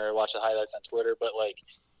SportsCenter, or watch the highlights on Twitter. But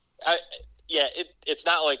it's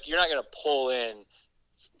not you're not going to pull in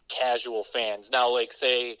casual fans. Now,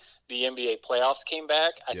 say the NBA playoffs came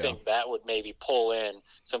back, I think that would maybe pull in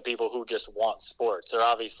some people who just want sports. Or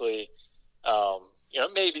obviously,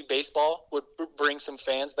 maybe baseball would bring some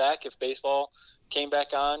fans back if baseball came back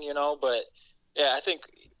on. But yeah, I think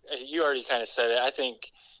you already kind of said it. I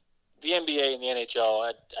think the NBA and the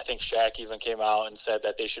NHL, I think Shaq even came out and said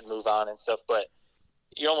that they should move on and stuff, but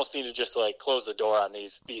you almost need to just close the door on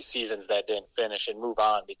these seasons that didn't finish and move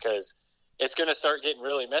on, because it's going to start getting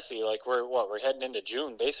really messy. We're heading into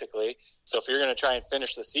June basically. So if you're going to try and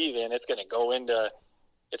finish the season, it's going to go into,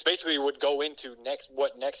 it's basically would go into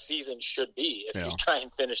what next season should be if you try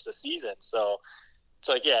and finish the season. So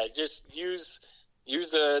it's just use use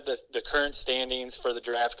the current standings for the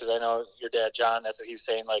draft, because I know your dad, John, that's what he was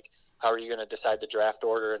saying, like, how are you going to decide the draft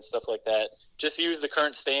order and stuff like that? Just use the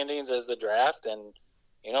current standings as the draft, and,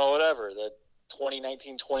 whatever. The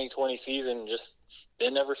 2019-2020 season just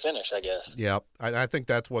didn't ever finish, I guess. Yeah, I think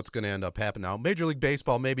that's what's going to end up happening now. Major League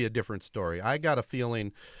Baseball may be a different story. I got a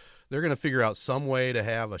feeling they're going to figure out some way to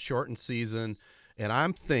have a shortened season. And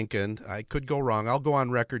I'm thinking, I could go wrong. I'll go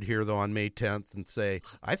on record here, though, on May 10th and say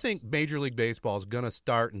I think Major League Baseball is going to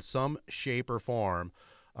start in some shape or form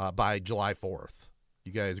by July 4th.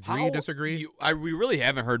 You guys agree, disagree? We really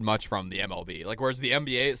haven't heard much from the MLB. Like, whereas the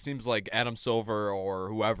NBA, it seems like Adam Silver or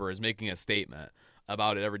whoever is making a statement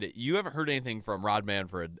about it every day. You haven't heard anything from Rod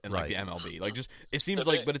Manfred and like the MLB. Like, just it seems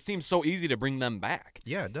like, but it seems so easy to bring them back.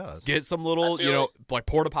 Yeah, it does. Get some little, like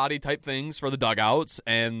porta potty type things for the dugouts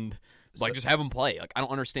and. Like, just have them play. Like, I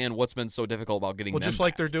don't understand what's been so difficult about getting them just back.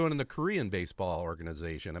 Like they're doing in the Korean baseball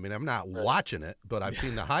organization. I mean, I'm not watching it, but I've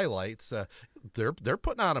seen the highlights. They're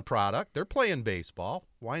putting on a product. They're playing baseball.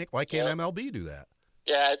 Why can't MLB do that?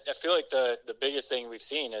 Yeah, I feel like the biggest thing we've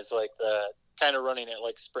seen is, like, the kind of running it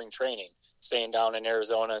like spring training, staying down in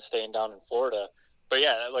Arizona, staying down in Florida. But,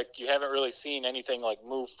 yeah, like, you haven't really seen anything, like,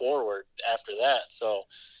 move forward after that. So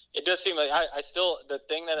it does seem like I still – the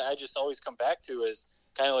thing that I just always come back to is –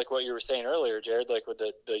 kind of like what you were saying earlier, Jared, like with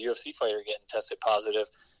the UFC fighter getting tested positive.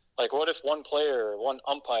 Like, what if one player, one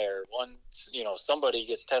umpire, somebody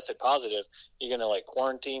gets tested positive? You're going to, like,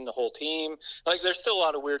 quarantine the whole team? Like, there's still a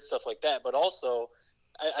lot of weird stuff like that. But also,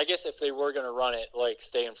 I guess if they were going to run it, like,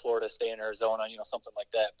 stay in Florida, stay in Arizona, something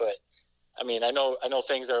like that. But, I mean, I know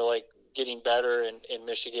things are, like, getting better in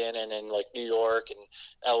Michigan and in, like, New York and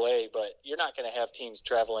L.A., but you're not going to have teams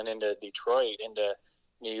traveling into Detroit, into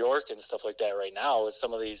New York and stuff like that right now with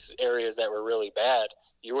some of these areas that were really bad.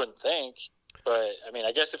 You wouldn't think. But, I mean,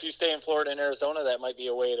 I guess if you stay in Florida and Arizona, that might be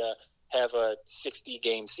a way to have a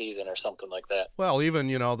 60-game season or something like that. Well, even,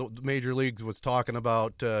 the Major Leagues was talking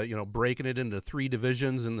about, breaking it into 3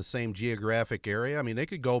 divisions in the same geographic area. I mean, they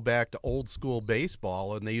could go back to old-school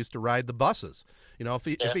baseball, and they used to ride the buses.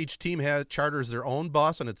 If each team charters their own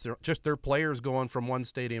bus and it's just their players going from one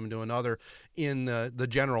stadium to another in the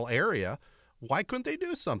general area, why couldn't they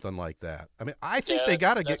do something like that? I mean, I think they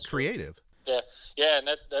got to get creative. Yeah, and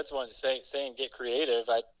that's one saying get creative.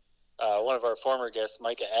 One of our former guests,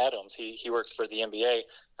 Micah Adams, he works for the NBA.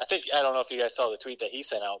 I don't know if you guys saw the tweet that he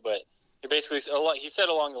sent out, but he said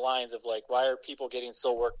along the lines of, like, why are people getting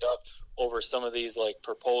so worked up over some of these, like,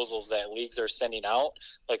 proposals that leagues are sending out?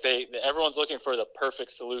 Like, everyone's looking for the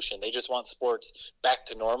perfect solution. They just want sports back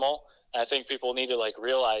to normal. And I think people need to, like,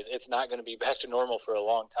 realize it's not going to be back to normal for a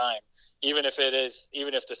long time, even if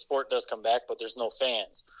the sport does come back, but there's no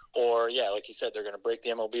fans. Or, yeah, like you said, they're going to break the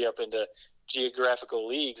MLB up into geographical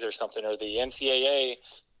leagues or something, or the NCAA,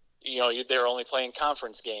 they're only playing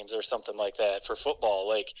conference games or something like that for football.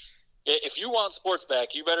 Like, if you want sports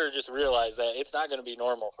back, you better just realize that it's not going to be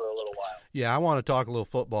normal for a little while. Yeah, I want to talk a little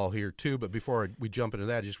football here too, but before we jump into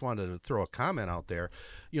that, I just wanted to throw a comment out there.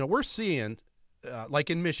 We're seeing – like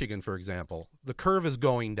in Michigan, for example, the curve is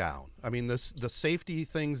going down. I mean, the safety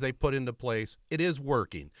things they put into place, it is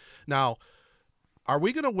working. Now, are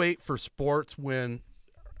we going to wait for sports when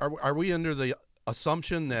are we under the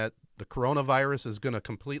assumption that the coronavirus is going to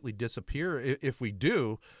completely disappear? If we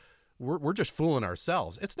do, we're just fooling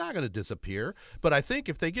ourselves. It's not going to disappear. But I think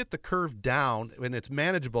if they get the curve down and it's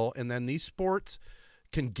manageable, and then these sports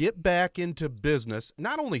can get back into business,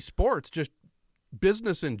 not only sports, just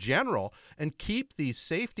business in general, and keep these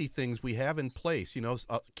safety things we have in place,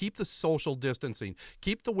 keep the social distancing,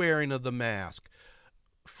 keep the wearing of the mask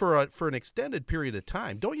for an extended period of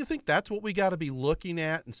time. Don't you think that's what we got to be looking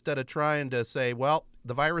at instead of trying to say, well,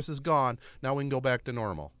 the virus is gone, now we can go back to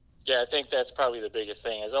normal? Yeah, I think that's probably the biggest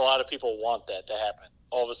thing, is a lot of people want that to happen.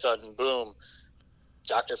 All of a sudden, boom,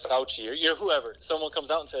 Dr. Fauci or whoever, someone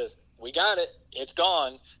comes out and says, we got it, it's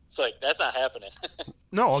gone. It's like, that's not happening.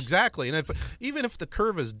 No, exactly. And even if the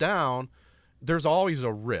curve is down, there's always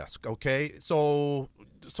a risk, okay? So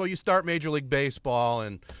you start Major League Baseball,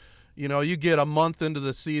 and, you get a month into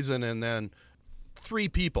the season, and then 3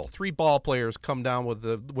 ball players come down with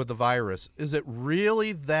the virus. Is it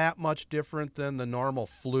really that much different than the normal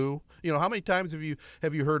flu? How many times have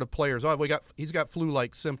you heard of players, he's got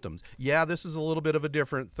flu-like symptoms? Yeah, this is a little bit of a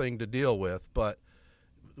different thing to deal with, but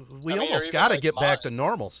we almost got to get back to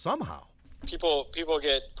normal somehow. People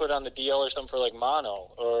get put on the DL or something for, like,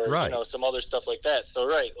 mono or some other stuff like that. So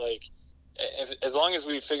as long as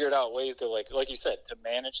we figured out ways to, like you said, to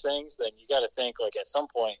manage things, then you got to think, like, at some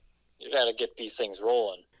point you got to get these things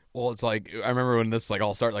rolling. Well, it's like I remember when this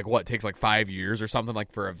all started. It takes 5 years or something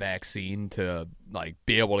for a vaccine to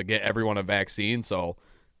be able to get everyone a vaccine. So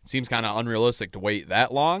it seems kind of unrealistic to wait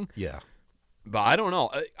that long. Yeah. But I don't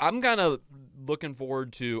know. I'm kind of looking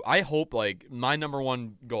forward to. I hope my number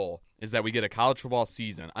one goal is that we get a college football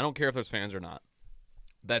season. I don't care if there's fans or not.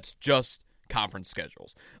 That's just conference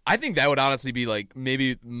schedules. I think that would honestly be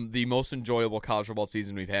maybe the most enjoyable college football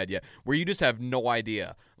season we've had yet, where you just have no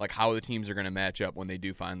idea how the teams are going to match up when they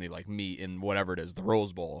do finally meet in whatever it is, the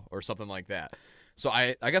Rose Bowl or something like that. So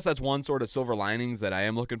I guess that's one sort of silver linings that I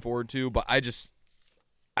am looking forward to, but I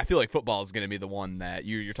feel like football is going to be the one that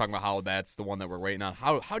you're talking about, how that's the one that we're waiting on.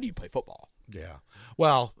 How do you play football? Yeah.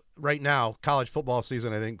 Well, right now, college football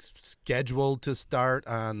season, I think, scheduled to start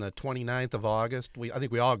on the 29th of August. I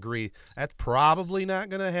think we all agree that's probably not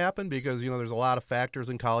going to happen because, there's a lot of factors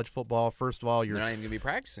in college football. First of all, you're not even going to be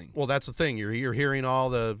practicing. Well, that's the thing. You're hearing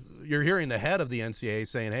you're hearing the head of the NCAA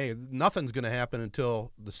saying, hey, nothing's going to happen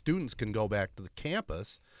until the students can go back to the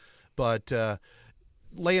campus. But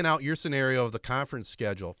laying out your scenario of the conference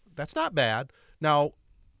schedule, that's not bad. Now,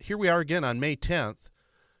 here we are again on May 10th.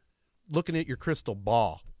 Looking at your crystal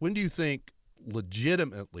ball, when do you think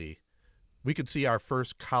legitimately we could see our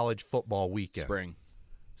first college football weekend?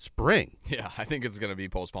 Spring. Yeah, I think it's going to be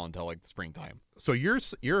postponed until the springtime. So you're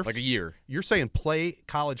a year. You're saying play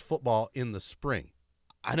college football in the spring.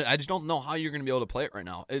 I just don't know how you're going to be able to play it right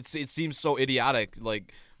now. It seems so idiotic.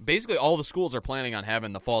 Basically all the schools are planning on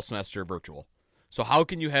having the fall semester virtual. So how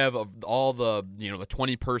can you have all the the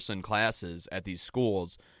 20-person classes at these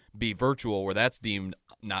schools be virtual where that's deemed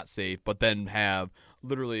not safe, but then have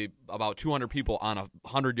literally about 200 people on a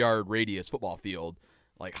 100-yard radius football field?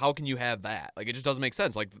 How can you have that? It just doesn't make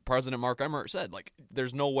sense. President Mark Emmert said,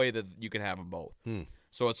 there's no way that you can have them both.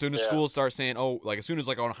 So as soon as schools start saying, as soon as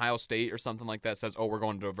Ohio State or something like that says, we're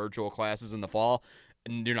going to virtual classes in the fall,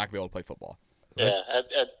 and you're not going to be able to play football. Yeah, I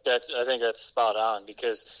think that's spot on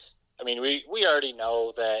because, we already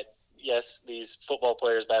know that, yes, these football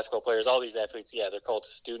players, basketball players, all these athletes, they're called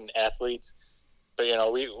student athletes. But,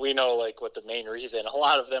 we know, what the main reason a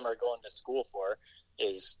lot of them are going to school for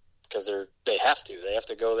is because they have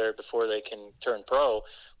to go there before they can turn pro.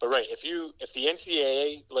 But, right, if the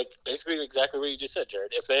NCAA, basically exactly what you just said,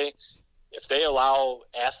 Jared, if they allow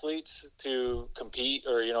athletes to compete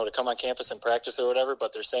or, to come on campus and practice or whatever,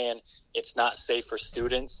 but they're saying it's not safe for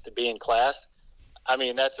students to be in class,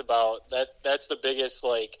 that's the biggest,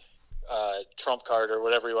 trump card or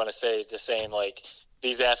whatever you want to say, to saying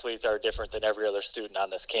these athletes are different than every other student on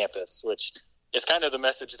this campus, which is kind of the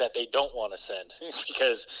message that they don't want to send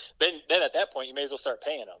because then at that point you may as well start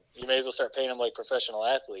paying them. You may as well start paying them like professional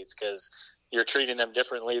athletes because you're treating them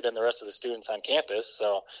differently than the rest of the students on campus.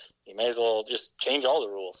 So you may as well just change all the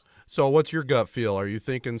rules. So what's your gut feel? Are you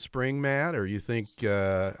thinking spring, Matt, or you think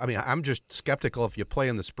I'm just skeptical if you play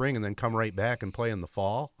in the spring and then come right back and play in the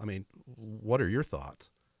fall. What are your thoughts?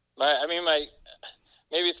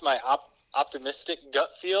 Maybe it's my optimistic gut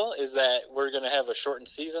feel is that we're going to have a shortened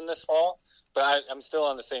season this fall, but I'm still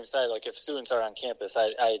on the same side. If students are on campus,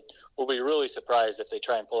 I will be really surprised if they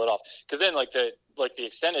try and pull it off. Because then the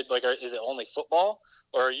extended, is it only football,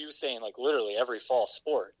 or are you saying literally every fall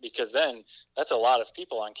sport? Because then that's a lot of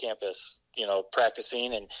people on campus,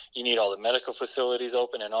 practicing, and you need all the medical facilities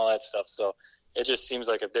open and all that stuff. So it just seems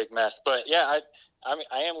like a big mess. But yeah, I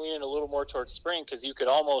am leaning a little more towards spring because you could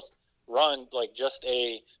almost run just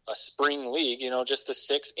a spring league, just a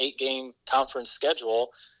 6-8 game conference schedule,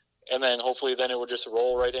 and then hopefully then it would just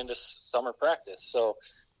roll right into summer practice. So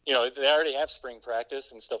they already have spring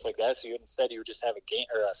practice and stuff like that, so instead you would just have a game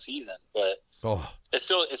or a season. But it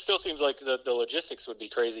still seems like the logistics would be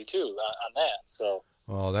crazy too on that. So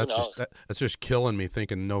that's just killing me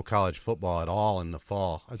thinking no college football at all in the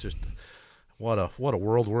fall. That's just what a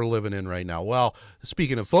world we're living in right now. Well,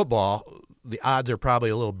 speaking of football, the odds are probably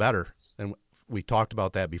a little better, and we talked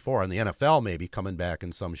about that before, and the NFL may be coming back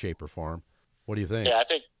in some shape or form. What do you think? Yeah, I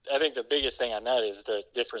think the biggest thing on that is the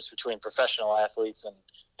difference between professional athletes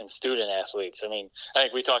and student athletes. I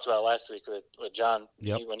think we talked about it last week with John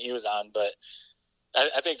when he was on, but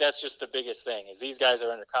I think that's just the biggest thing is these guys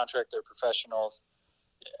are under contract, they're professionals.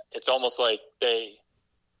 It's almost like they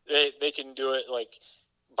can do it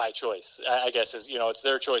by choice, I guess, is it's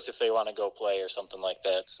their choice if they want to go play or something like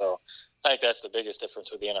that. So I think that's the biggest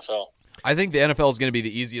difference with the NFL. I think the NFL is going to be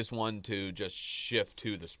the easiest one to just shift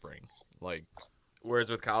to the spring.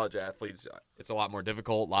 Whereas with college athletes, it's a lot more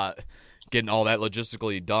difficult, getting all that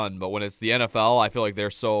logistically done. But when it's the NFL, I feel like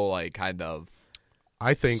they're so I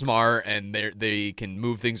think smart, and they can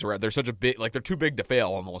move things around. They're such a big, they're too big to fail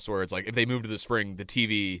almost. Where it's if they move to the spring, the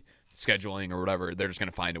TV scheduling or whatever, they're just going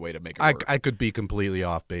to find a way to make it work. I could be completely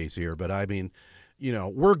off base here, but I mean,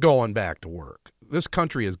 we're going back to work. This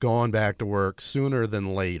country is going back to work sooner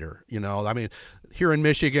than later. I mean, here in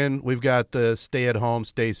Michigan, we've got the stay-at-home,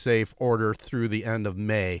 stay-safe order through the end of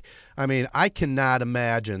May. I mean, I cannot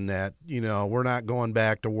imagine that, we're not going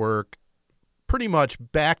back to work, pretty much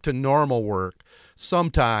back to normal work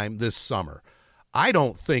sometime this summer. I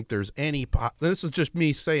don't think there's any this is just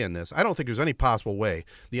me saying this. I don't think there's any possible way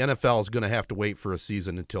the NFL is going to have to wait for a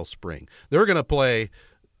season until spring. They're going to play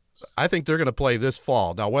I think they're going to play this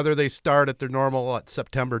fall. Now, whether they start at their normal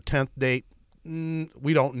September 10th date,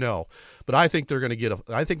 we don't know. But I think they're going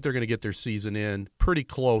to get their season in pretty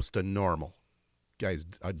close to normal. Guys,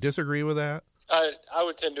 disagree with that? I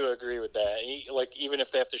would tend to agree with that. Like, even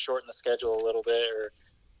if they have to shorten the schedule a little bit or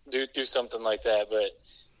do something like that, but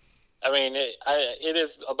I mean, it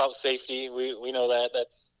is about safety. We know that.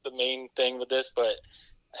 That's the main thing with this. But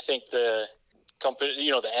I think the company,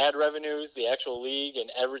 the ad revenues, the actual league, and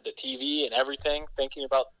the TV and everything, thinking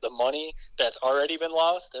about the money that's already been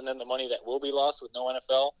lost and then the money that will be lost with no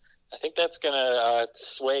NFL, I think that's going to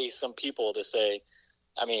sway some people to say,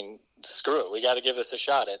 I mean, screw it. We got to give this a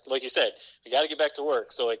shot. Like you said, we got to get back to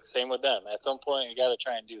work. So, same with them. At some point, we got to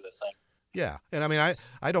try and do this thing. Yeah, and I mean,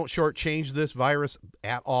 I don't shortchange this virus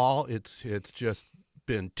at all. It's just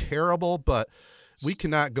been terrible, but we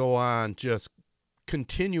cannot go on just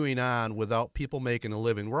continuing on without people making a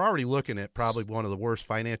living. We're already looking at probably one of the worst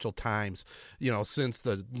financial times, since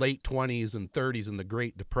the late 20s and 30s and the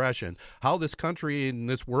Great Depression. How this country and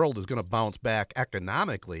this world is going to bounce back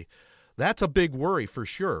economically, that's a big worry for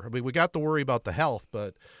sure. I mean, we got to worry about the health,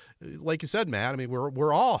 but like you said, Matt, I mean,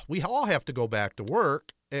 we all have to go back to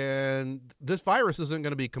work. And this virus isn't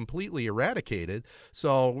going to be completely eradicated,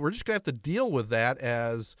 so we're just going to have to deal with that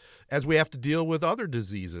as we have to deal with other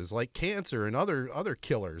diseases like cancer and other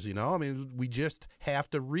killers. I mean, we just have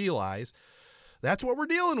to realize that's what we're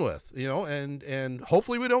dealing with. And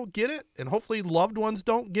hopefully we don't get it, and hopefully loved ones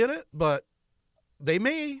don't get it, but they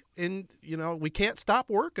may. And we can't stop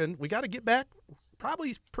working. We got to get back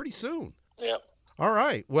probably pretty soon. Yeah. All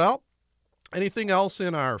right. Well. Anything else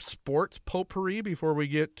in our sports potpourri before we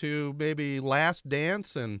get to maybe Last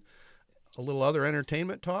Dance and a little other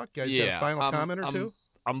entertainment talk? Guys, got a final comment or two?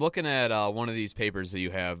 I'm looking at one of these papers that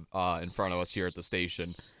you have in front of us here at the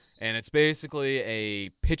station, and it's basically a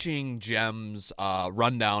pitching gems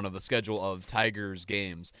rundown of the schedule of Tigers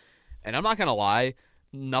games. And I'm not going to lie,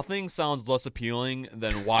 nothing sounds less appealing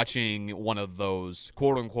than watching one of those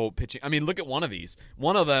quote-unquote pitching. I mean, look at one of these.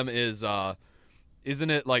 One of them is...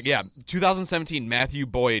 Isn't it 2017 Matthew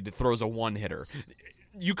Boyd throws a one-hitter.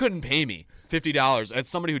 You couldn't pay me $50. As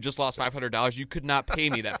somebody who just lost $500, you could not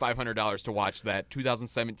pay me that $500 to watch that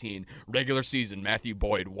 2017 regular season Matthew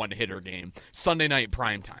Boyd one-hitter game, Sunday night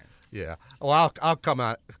primetime. Yeah. Well, I'll come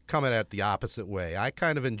at it the opposite way. I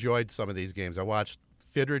kind of enjoyed some of these games. I watched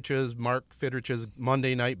Mark Fidrich's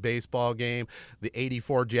Monday Night Baseball game. The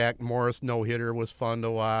 84 Jack Morris no-hitter was fun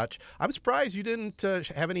to watch. I'm surprised you didn't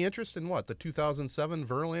have any interest in the 2007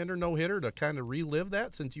 Verlander no-hitter to kind of relive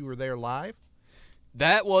that since you were there live.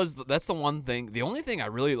 That's the one thing. The only thing I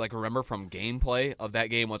really remember from gameplay of that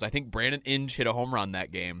game was I think Brandon Inge hit a home run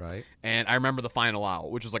that game. Right. And I remember the final out,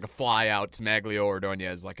 which was a fly out to Maglio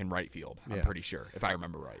Ordonez in right field. I'm pretty sure, if I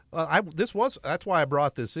remember right. That's why I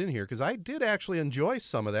brought this in here, because I did actually enjoy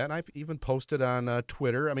some of that, and I even posted on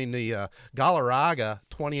Twitter. I mean, the Galarraga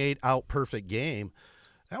 28 out perfect game.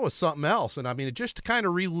 That was something else, and I mean, just to kind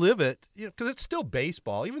of relive it, because it's still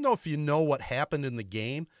baseball. Even though if you know what happened in the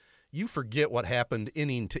game, you forget what happened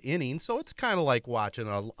inning to inning, so it's kind of like watching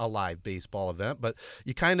a live baseball event. But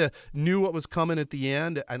you kind of knew what was coming at the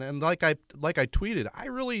end, and like I tweeted, I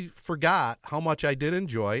really forgot how much I did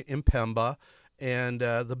enjoy Impemba and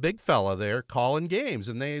the big fella there calling games,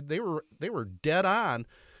 and they were dead on.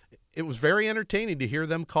 It was very entertaining to hear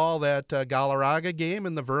them call that Galarraga game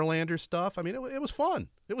and the Verlander stuff. I mean, it was fun.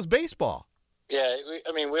 It was baseball. Yeah,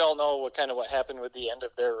 we all know what happened with the end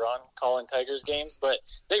of their run calling Tigers games, but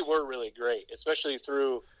they were really great, especially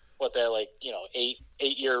through that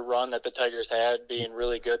 8-year run that the Tigers had, being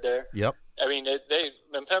really good there. Yep. I mean,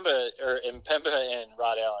 Impemba and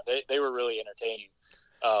Rod Allen, they were really entertaining.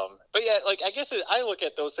 But yeah, I guess I look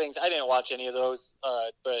at those things. I didn't watch any of those,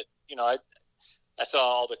 but I saw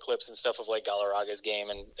all the clips and stuff of Galarraga's game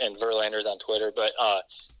and Verlander's on Twitter, but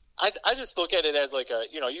I just look at it as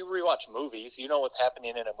you rewatch movies. You know what's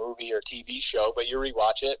happening in a movie or TV show, but you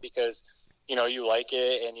rewatch it because, you like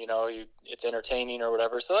it and, it's entertaining or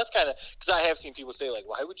whatever. So that's kind of – because I have seen people say,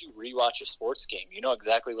 why would you rewatch a sports game? You know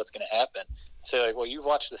exactly what's going to happen. say like, well, you've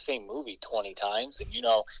watched the same movie 20 times and you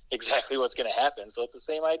know exactly what's going to happen. So it's the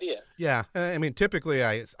same idea. Yeah, I mean, typically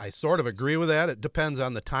I sort of agree with that. It depends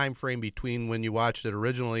on the time frame between when you watched it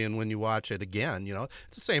originally and when you watch it again. You know,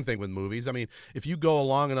 it's the same thing with movies. I mean, if you go a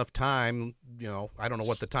long enough time, you know, I don't know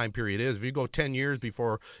what the time period is. If you go 10 years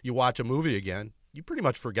before you watch a movie again, you pretty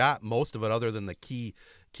much forgot most of it other than the key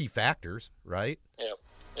factors, right? Yep.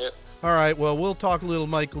 Yep. All right, well, we'll talk a little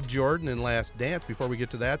Michael Jordan and Last Dance. Before we get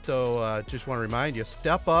to that, though, just want to remind you,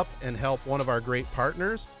 step up and help one of our great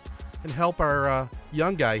partners and help our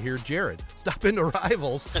young guy here, Jared. Stop into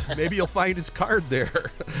Rivals. Maybe you'll find his card there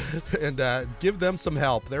and give them some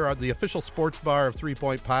help. They're the official sports bar of 3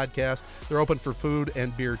 Point Podcast. They're open for food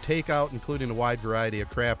and beer takeout, including a wide variety of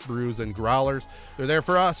craft brews and growlers. They're there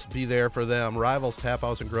for us. Be there for them. Rivals Tap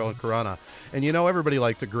House and Grill in Corunna. And you know, everybody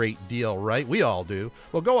likes a great deal, right? We all do.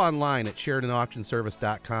 Well, go online at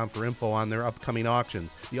SheridanAuctionService.com for info on their upcoming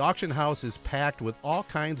auctions. The auction house is packed with all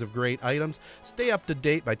kinds of great items. Stay up to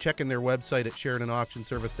date by checking their website at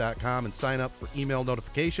SheridanAuctionService.com and sign up for email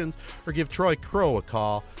notifications or give Troy Crow a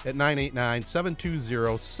call at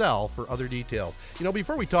 989-720-SELL for other details. You know,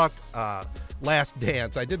 before we talk Last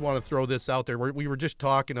Dance, I did want to throw this out there. We were just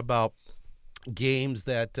talking about games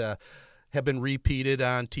that have been repeated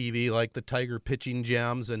on TV, like the Tiger pitching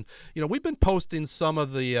gems, and you know, we've been posting some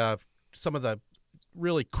of the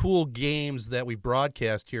really cool games that we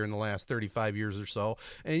broadcast here in the last 35 years or so.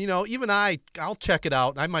 And you know, even I'll check it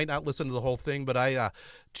out. I might not listen to the whole thing, but I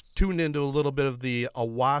tuned into a little bit of the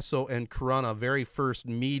Owasso and Corunna very first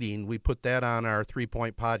meeting. We put that on our 3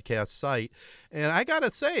 Point Podcast site, and I gotta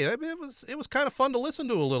say, I mean, it was kind of fun to listen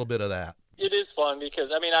to a little bit of that. It is fun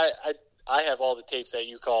because I mean, I have all the tapes that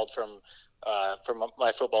you called from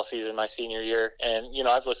my football season, my senior year. And, you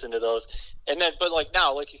know, I've listened to those. And then, but like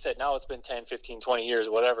now, like you said, now it's been 10, 15, 20 years,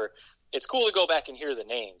 whatever. It's cool to go back and hear the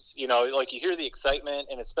names, you know, like you hear the excitement,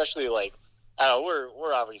 and especially like, I don't know,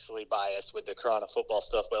 we're obviously biased with the Corunna football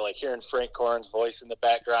stuff, but like hearing Frank Korn's voice in the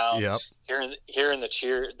background, yep. hearing the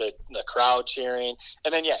cheer, the crowd cheering,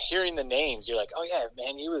 and then hearing the names, you're like, oh yeah,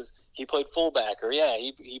 man, he played fullback, or yeah,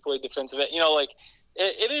 he played defensive end, you know, like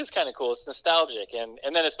it is kind of cool. It's nostalgic, and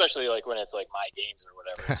then especially like when it's like my games or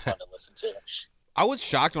whatever, it's fun to listen to. I was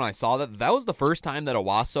shocked when I saw that. That was the first time that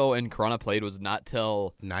Owasso and Corunna played, was not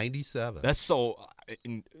till 97. That's so.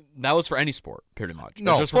 That was for any sport, pretty much.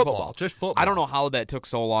 No, just football. For football. Just football. I don't know how that took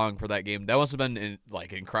so long for that game. That must have been an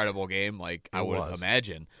incredible game, like I would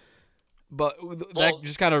imagine. But that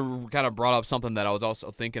just kind of brought up something that I was also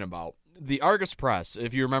thinking about. The Argus Press,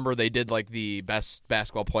 if you remember, they did like the best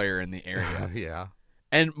basketball player in the area. Yeah.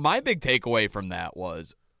 And my big takeaway from that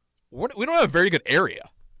was we don't have a very good area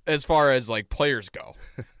as far as like players go.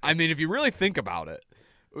 I mean, if you really think about it,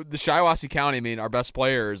 the Shiawassee County, I mean, our best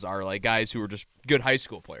players are like guys who are just good high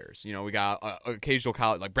school players. You know, we got occasional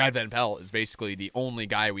college, like Brad Van Pelt is basically the only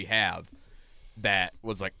guy we have that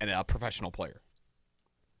was like a professional player.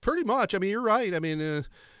 Pretty much. I mean, you're right. I mean,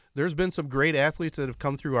 there's been some great athletes that have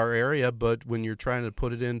come through our area, but when you're trying to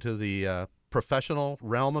put it into the professional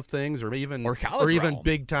realm of things, or even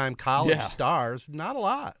big time college stars, not a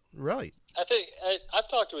lot, really. I think I've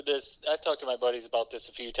talked to my buddies about this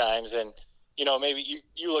a few times, and you know, maybe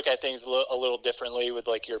you look at things a little differently with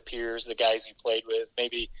like your peers, the guys you played with.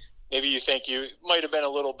 Maybe you think you might have been a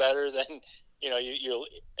little better than, you know, you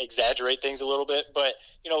exaggerate things a little bit, but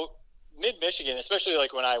you know, mid-Michigan, especially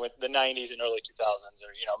like when I went the 90s and early 2000s,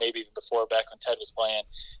 or you know, maybe even before, back when Ted was playing,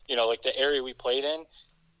 you know, like the area we played in,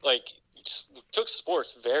 like took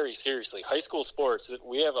sports very seriously. High school sports,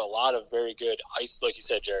 we have a lot of very good like you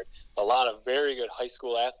said, Jared, a lot of very good high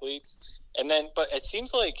school athletes. And then, but it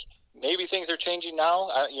seems like maybe things are changing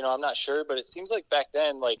now. You know, I'm not sure, but it seems like back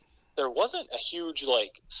then, like there wasn't a huge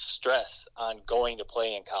like stress on going to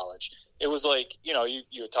play in college. It was like, you know, you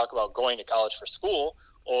would talk about going to college for school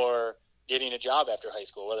or getting a job after high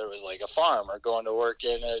school, whether it was like a farm or going to work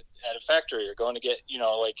at a factory or going to get, you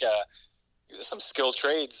know, like some skilled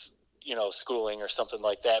trades, you know, schooling or something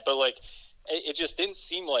like that. But like, it just didn't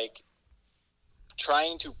seem like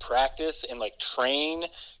trying to practice and like train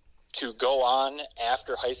to go on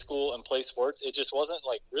after high school and play sports. It just wasn't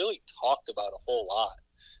like really talked about a whole lot.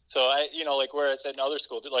 So you know, like where it's at in other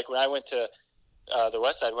schools, like when I went to the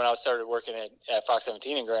West Side, when I started working at Fox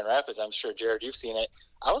 17 in Grand Rapids, I'm sure Jared, you've seen it.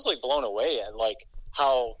 I was like blown away at like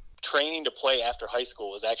how training to play after high school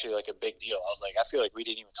was actually like a big deal. I was like, I feel like we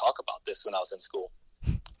didn't even talk about this when I was in school.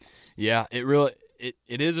 Yeah,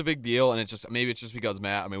 it is a big deal, and maybe it's just because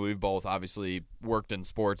Matt, I mean, we've both obviously worked in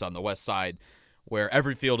sports on the West Side, where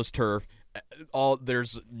every field is turf,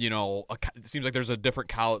 there's it seems like there's a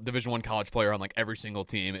different Division I college player on like every single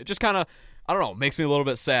team. It just kind of, I don't know, makes me a little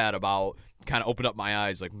bit sad about, kind of opened up my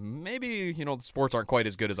eyes, like maybe the sports aren't quite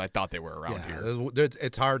as good as I thought they were around here.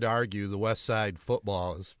 It's hard to argue the West Side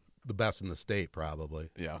football is the best in the state, probably.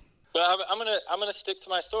 Yeah. But I'm gonna stick to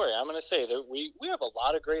my story. I'm gonna say that we have a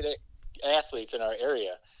lot of great athletes in our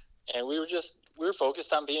area, and we were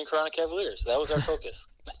focused on being Corona Cavaliers. That was our focus.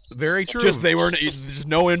 Very true. Just they weren't just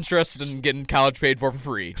no interest in getting college paid for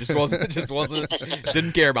free. Just wasn't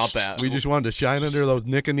didn't care about that. We just wanted to shine under those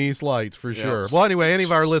Nick and East lights for sure. Well, anyway, any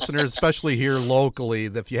of our listeners, especially here locally,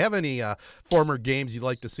 if you have any former games you'd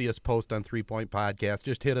like to see us post on 3 Point Podcast,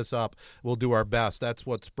 just hit us up. We'll do our best. That's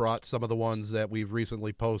what's brought some of the ones that we've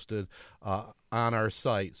recently posted on our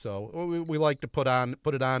site. So we like to put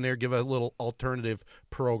it on there, give a little alternative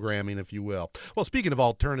programming, if you will. Well, speaking of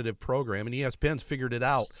alternative programming, ESPN's figured it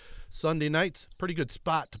out. Sunday night's pretty good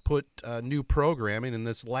spot to put new programming, and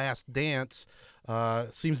this Last Dance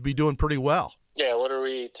seems to be doing pretty well. Yeah, what are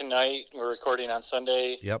we tonight? We're recording on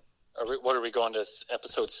Sunday. Yep. What are we going to,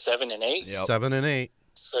 episode 7 and 8? Yep. 7 and 8.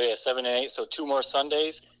 So yeah, 7 and 8. So 2 more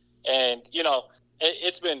Sundays, and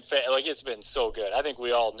it's been it's been so good. I think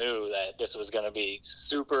we all knew that this was going to be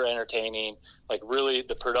super entertaining. Like, really,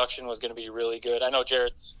 the production was going to be really good. I know,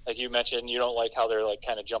 Jared, like you mentioned, you don't like how they're like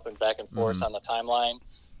kind of jumping back and forth on the timeline.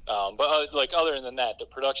 But like, other than that, the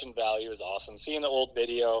production value is awesome. Seeing the old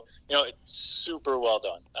video, it's super well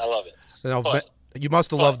done. I love it. You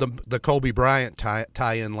must have loved the Kobe Bryant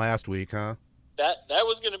tie-in last week, huh? That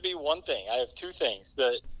was going to be one thing. I have 2 things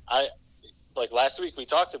that like last week we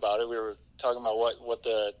talked about it. We were talking about what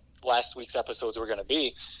the last week's episodes were going to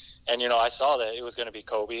be, and I saw that it was going to be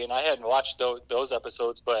Kobe, and I hadn't watched those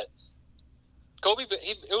episodes, but Kobe,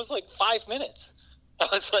 it was like 5 minutes. I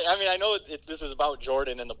was like, I know this is about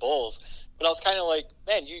Jordan and the Bulls, but I was kind of like,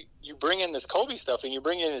 man, you bring in this Kobe stuff and you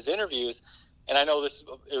bring in his interviews, and I know this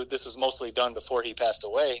was mostly done before he passed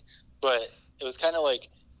away, but it was kind of like,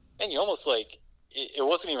 man, you almost like, it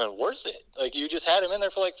wasn't even worth it. Like, you just had him in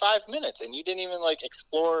there for like 5 minutes, and you didn't even like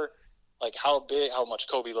explore like how much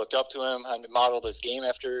Kobe looked up to him, how he modeled his game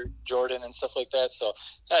after Jordan and stuff like that. So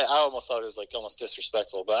I almost thought it was like almost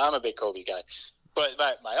disrespectful, but I'm a big Kobe guy. But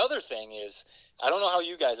my other thing is, I don't know how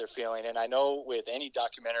you guys are feeling, and I know with any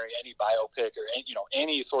documentary, any biopic, or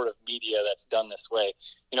any sort of media that's done this way,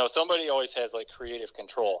 somebody always has like creative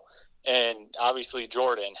control, and obviously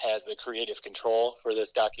Jordan has the creative control for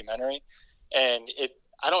this documentary. And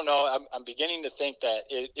I don't know, I'm beginning to think that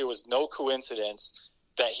it was no coincidence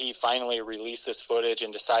that he finally released this footage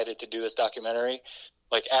and decided to do this documentary.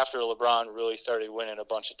 Like, after LeBron really started winning a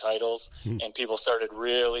bunch of titles, and people started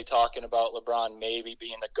really talking about LeBron maybe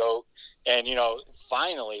being the GOAT. And,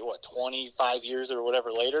 finally, 25 years or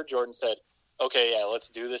whatever later, Jordan said, okay, yeah, let's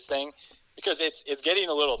do this thing. Because it's getting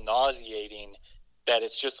a little nauseating that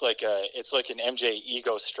it's just like an MJ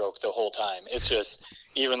ego stroke the whole time. It's just,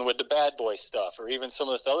 even with the bad boy stuff or even some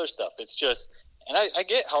of this other stuff, it's just, and I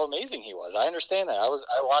get how amazing he was. I understand that. I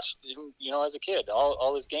watched him, as a kid,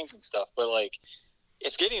 all his games and stuff, but like,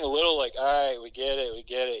 it's getting a little like, all right, we get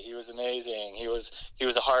it. He was amazing. He was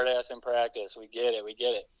a hard ass in practice. We get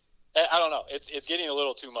it. I don't know. It's getting a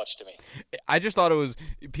little too much to me. I just thought it was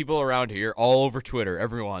people around here, all over Twitter,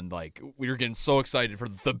 everyone, like, we were getting so excited for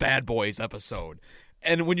the Bad Boys episode.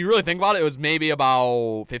 And when you really think about it, it was maybe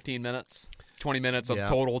about 15 minutes, 20 minutes of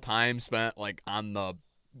total time spent, like, on the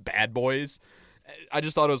Bad Boys. I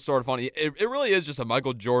just thought it was sort of funny. It really is just a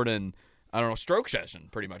Michael Jordan, I don't know, stroke session,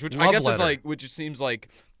 pretty much. Which I guess is like, which seems like,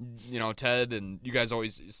 Ted and you guys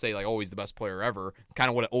always say, like, always the best player ever. Kind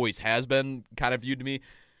of what it always has been kind of viewed to me.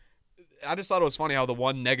 I just thought it was funny how the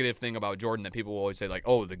one negative thing about Jordan that people will always say, like,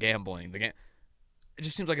 oh, the gambling, it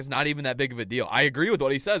just seems like it's not even that big of a deal. I agree with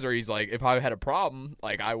what he says, where he's like, if I had a problem,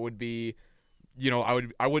 like, I would be,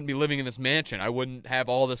 I wouldn't be living in this mansion. I wouldn't have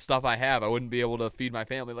all this stuff I have. I wouldn't be able to feed my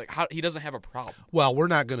family. Like, he doesn't have a problem. Well, we're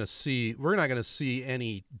not going to see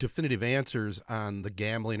any definitive answers on the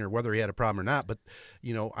gambling or whether he had a problem or not. But,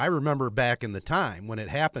 I remember back in the time when it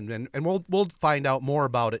happened, and we'll find out more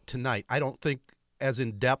about it tonight. I don't think as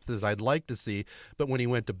in depth as I'd like to see, but when he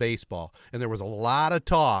went to baseball, and there was a lot of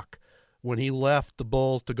talk when he left the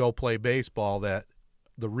Bulls to go play baseball that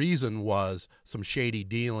the reason was some shady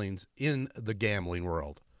dealings in the gambling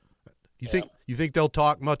world. You think they'll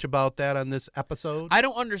talk much about that on this episode? I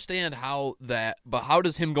don't understand how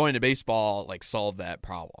does him going to baseball like solve that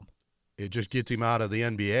problem? It just gets him out of the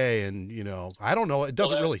NBA, and I don't know. It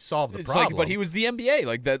doesn't really solve the it's problem. but he was the NBA.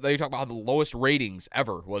 Like that, they talk about how the lowest ratings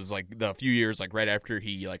ever was like the few years like right after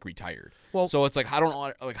he like retired. Well, so it's like I don't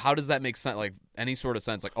know. Like, how does that make sense? Like any sort of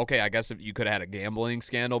sense? Like, okay, I guess if you could have had a gambling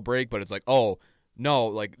scandal break, but it's like, oh no,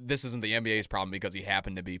 like this isn't the NBA's problem because he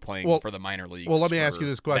happened to be playing for the minor leagues. Well, let me ask you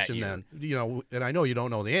this question then. And I know you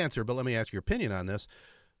don't know the answer, but let me ask your opinion on this.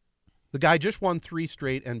 The guy just won 3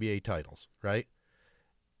 straight NBA titles, right?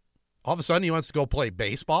 All of a sudden, he wants to go play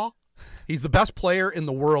baseball. He's the best player in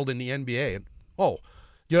the world in the NBA.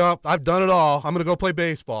 And, I've done it all. I'm going to go play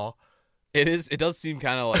baseball. It does seem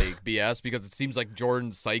kind of like BS because it seems like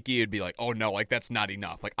Jordan's psyche would be like, oh, no, like that's not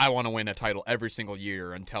enough. Like I want to win a title every single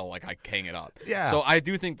year until like I hang it up. Yeah. So I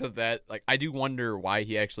do think that like I do wonder why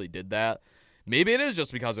he actually did that. Maybe it is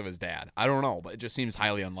just because of his dad. I don't know, but it just seems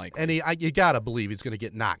highly unlikely. And you got to believe he's going to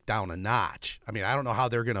get knocked down a notch. I mean, I don't know how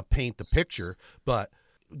they're going to paint the picture, but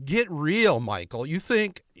get real, Michael. You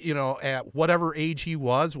think, at whatever age he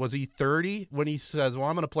was he 30 when he says, well,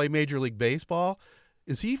 I'm going to play Major League Baseball?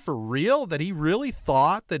 Is he for real that he really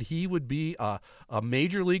thought that he would be a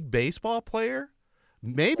Major League Baseball player?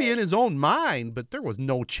 Maybe in his own mind, but there was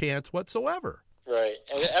no chance whatsoever. Right.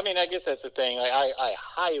 And, I mean, I guess that's the thing. I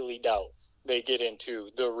highly doubt they get into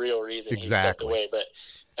the real reason he stepped away. But,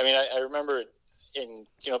 I mean, I remember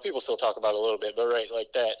people still talk about it a little bit, but right,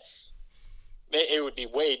 like that, it would be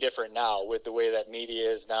way different now with the way that media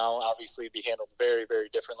is now. Obviously, it'd be handled very, very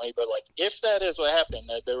differently. But like, if that is what happened,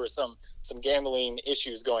 that there were some gambling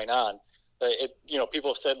issues going on,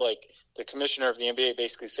 people have said like the commissioner of the NBA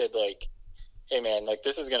basically said like, hey man, like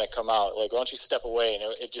this is going to come out. Like, why don't you step away? And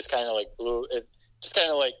it just kind of like blew. It just kind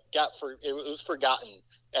of like it was forgotten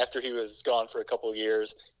after he was gone for a couple of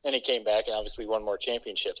years. Then he came back and obviously won more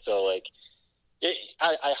championships. So like.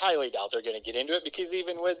 I highly doubt they're going to get into it because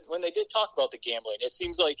even when they did talk about the gambling, it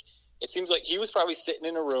seems like he was probably sitting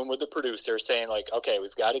in a room with the producer saying like, okay,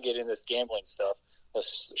 we've got to get in this gambling stuff.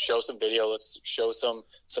 Let's show some video. Let's show some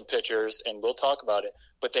pictures and we'll talk about it.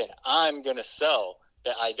 But then I'm going to sell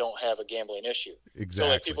that I don't have a gambling issue. Exactly. So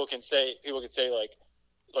like people can say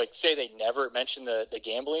like say they never mentioned the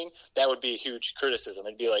gambling, that would be a huge criticism.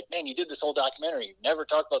 It'd be like, man, you did this whole documentary. You never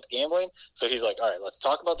talked about the gambling. So he's like, all right, let's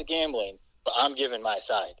talk about the gambling. But I'm giving my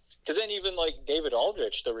side. Because then even like David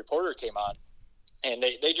Aldrich, the reporter, came on, and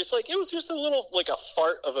they just like, it was just a little like a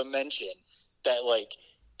fart of a mention that like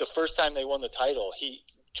the first time they won the title,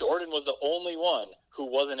 Jordan was the only one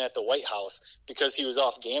who wasn't at the White House because he was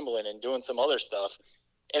off gambling and doing some other stuff.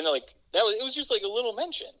 And like it was just like a little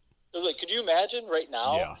mention. It was like, could you imagine right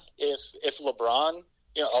now if LeBron,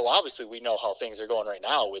 obviously we know how things are going right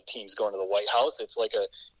now with teams going to the White House.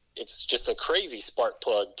 It's just a crazy spark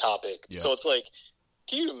plug topic. Yeah. So it's like,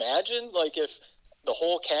 can you imagine like if the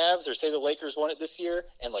whole Cavs or say the Lakers won it this year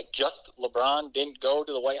and like just LeBron didn't go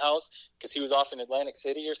to the White House because he was off in Atlantic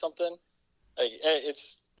City or something? Like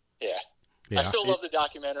I still love the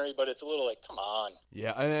documentary, but it's a little like, come on.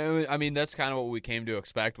 Yeah, I mean that's kind of what we came to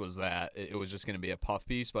expect was that it was just going to be a puff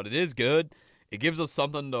piece, but it is good. It gives us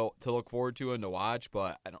something to look forward to and to watch,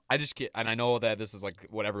 but I just can't. And I know that this is like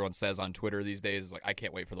what everyone says on Twitter these days. Is like I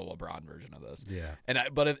can't wait for the LeBron version of this. Yeah.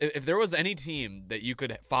 But if there was any team that you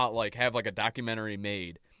could have like a documentary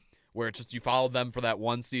made where it's just you followed them for that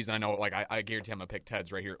one season, I know like I guarantee I'm gonna pick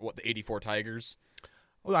Ted's right here. What, the '84 Tigers?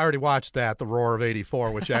 Well, I already watched that, The Roar of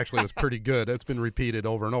 '84, which actually was pretty good. It's been repeated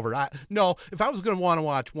over and over. If I was going to want to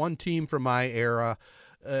watch one team from my era.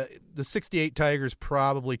 The 68 Tigers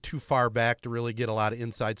probably too far back to really get a lot of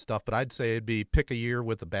inside stuff, but I'd say it'd be pick a year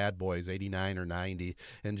with the bad boys, 89 or 90,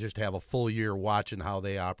 and just have a full year watching how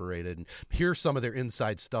they operated and hear some of their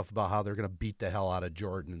inside stuff about how they're going to beat the hell out of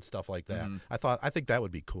Jordan and stuff like that. Mm-hmm. I think that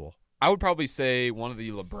would be cool. I would probably say one of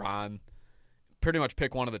the LeBron, pretty much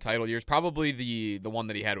pick one of the title years, probably the one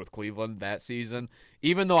that he had with Cleveland that season,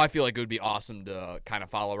 even though I feel like it would be awesome to kind of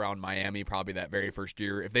follow around Miami probably that very first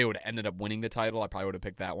year. If they would have ended up winning the title, I probably would have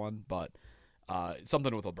picked that one, but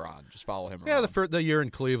something with LeBron, just follow him around. Yeah, the year in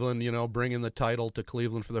Cleveland, bringing the title to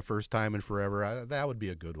Cleveland for the first time in forever, that would be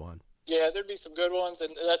a good one. Yeah, there'd be some good ones, and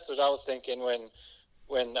that's what I was thinking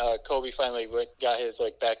when Kobe finally got his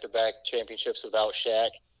like back-to-back championships without Shaq,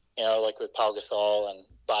 like with Pau Gasol and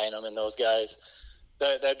Bynum and those guys.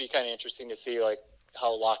 That'd be kind of interesting to see like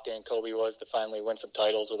how locked in Kobe was to finally win some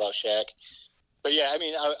titles without Shaq. But yeah, I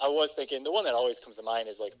mean, I was thinking the one that always comes to mind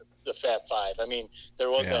is like the Fab Five. I mean, there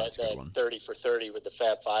was that 30 for 30 with the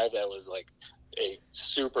Fab Five that was like a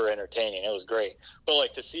super entertaining. It was great. But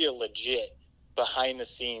like to see a legit behind the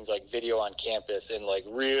scenes, like video on campus, and like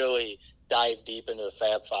really dive deep into the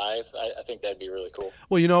Fab Five. I think that'd be really cool.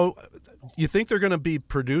 Well, you think they're going to be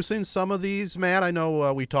producing some of these, Matt? I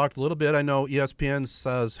know we talked a little bit. I know ESPN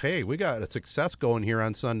says, hey, we got a success going here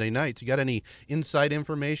on Sunday nights. You got any inside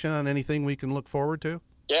information on anything we can look forward to?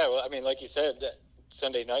 Yeah, well, I mean, like you said,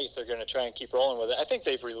 Sunday nights they're going to try and keep rolling with it. I think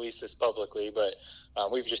they've released this publicly, but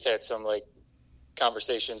we've just had some like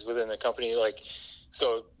conversations within the company, like.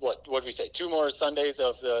 So what did we say? 2 more Sundays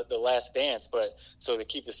of the Last Dance, but so to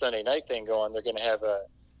keep the Sunday night thing going, they're going to have a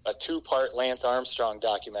 2-part Lance Armstrong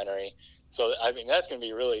documentary. So, I mean, that's going to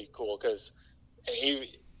be really cool because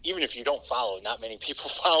even if you don't follow, not many people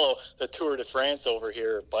follow the Tour de France over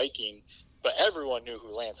here biking, but everyone knew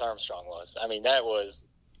who Lance Armstrong was. I mean,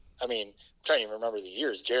 I'm trying to remember the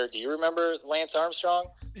years. Jared, do you remember Lance Armstrong?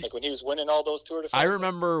 Like when he was winning all those Tour de France? I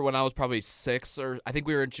remember when I was probably 6, or I think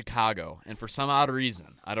we were in Chicago, and for some odd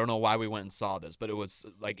reason, I don't know why we went and saw this, but it was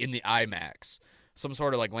like in the IMAX, some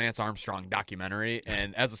sort of like Lance Armstrong documentary,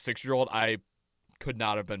 and as a 6-year-old, I could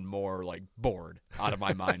not have been more like bored out of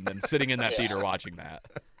my mind than sitting in that theater watching that.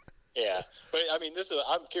 Yeah, but I mean,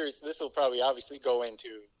 I'm curious. This will probably obviously go into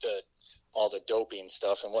all the doping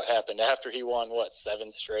stuff and what happened after he won 7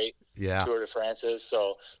 straight Tour de France's.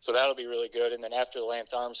 So that'll be really good. And then after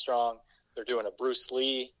Lance Armstrong, they're doing a Bruce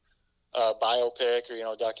Lee biopic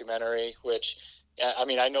or documentary. Which, I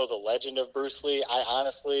mean, I know the legend of Bruce Lee. I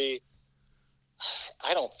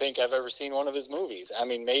don't think I've ever seen one of his movies. I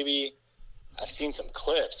mean, maybe I've seen some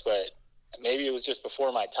clips, but maybe it was just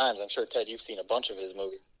before my times. I'm sure, Ted, you've seen a bunch of his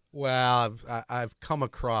movies. Well, I've come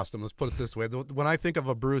across them. Let's put it this way. When I think of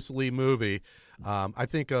a Bruce Lee movie, I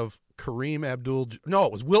think of Kareem Abdul. No,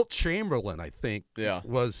 it was Wilt Chamberlain, I think,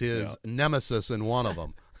 was his nemesis in one of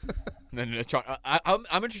them. And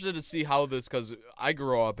I'm interested to see how this, because I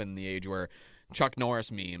grew up in the age where Chuck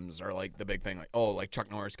Norris memes are like the big thing. Like, oh, like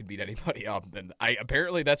Chuck Norris could beat anybody up. And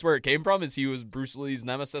apparently that's where it came from, is he was Bruce Lee's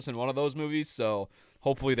nemesis in one of those movies. So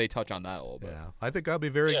hopefully they touch on that a little bit. Yeah, I think that'll be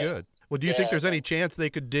very good. Well, do you think there's any chance they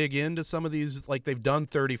could dig into some of these, like they've done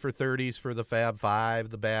 30 for 30s for the Fab Five,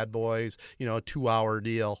 the Bad Boys, a 2-hour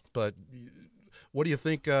deal? But what do you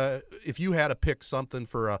think if you had to pick something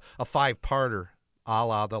for a 5-parter a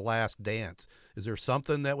la The Last Dance? Is there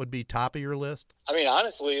something that would be top of your list? I mean,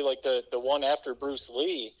 honestly, like the one after Bruce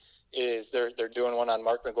Lee is they're doing one on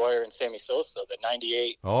Mark McGwire and Sammy Sosa, the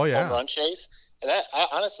 98 home run chase. And that,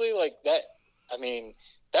 honestly, like that, I mean,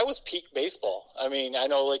 that was peak baseball. I mean, I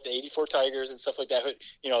know like the 84 Tigers and stuff like that,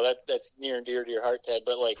 that's near and dear to your heart, Ted.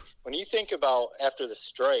 But like when you think about after the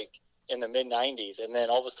strike in the mid-90s and then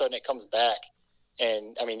all of a sudden it comes back,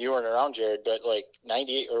 and I mean, you weren't around, Jared, but like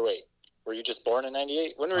 98, or wait, were you just born in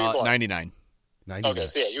 98? When were you born? 99. Okay,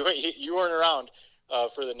 so yeah, you weren't around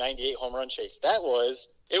for the 98 home run chase. It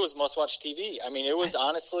was must-watch TV. I mean, it was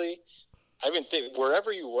honestly, I even think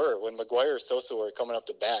wherever you were when McGwire or Sosa were coming up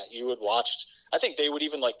to bat, you would watch. I think they would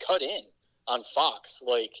even like cut in on Fox,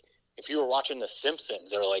 like if you were watching The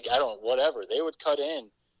Simpsons or like whatever, they would cut in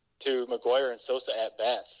to McGwire and Sosa at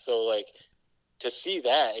bats. So like to see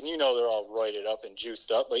that, and they're all roided up and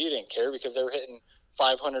juiced up, but you didn't care because they were hitting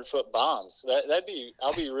 500-foot bombs.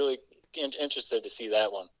 I'll be really interested to see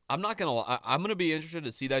that one. I'm not gonna lie. I'm gonna be interested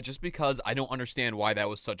to see that just because I don't understand why that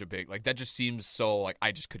was such a big, like, that just seems so, like,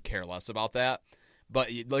 I just could care less about that. But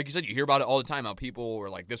like you said, you hear about it all the time, how people were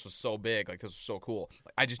like, this was so big, like, this was so cool.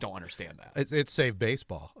 Like, I just don't understand that. It saved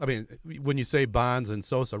baseball. I mean, when you say Bonds and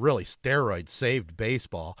Sosa, really, steroids saved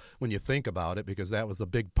baseball when you think about it, because that was the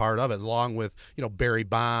big part of it, along with, Barry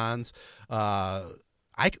Bonds.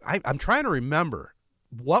 I'm trying to remember.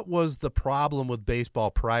 What was the problem with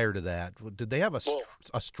baseball prior to that? Did they have a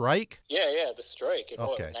strike? Yeah, the strike in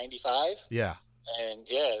 95? Yeah. And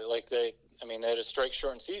they had a strike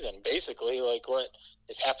shortened season, basically like what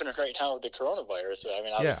is happening right now with the coronavirus. I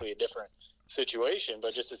mean, obviously a different situation,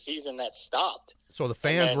 but just a season that stopped. So the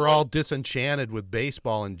fans were all disenchanted with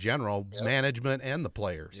baseball in general, management and the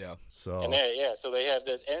players. Yeah. So so they have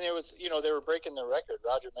this, and it was, they were breaking the record,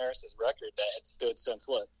 Roger Maris's record that had stood since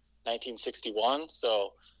 1961.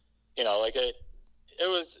 So, it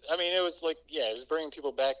was bringing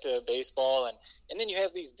people back to baseball, and then you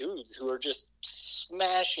have these dudes who are just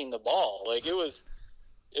smashing the ball. Like it was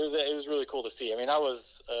really cool to see. I mean, I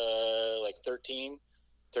was 13,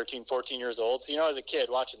 14 years old. So, as a kid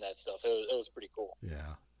watching that stuff, it was pretty cool.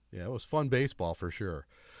 Yeah, it was fun baseball for sure.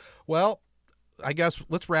 Well, I guess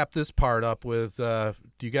let's wrap this part up with, do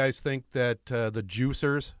you guys think that the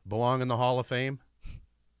Juicers belong in the Hall of Fame?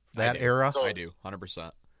 That era? I do,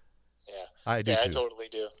 100%. Yeah, I do too. I totally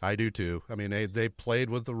do. I do too. I mean, they played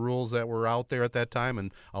with the rules that were out there at that time,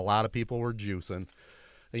 and a lot of people were juicing.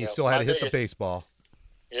 And you still had to hit the baseball.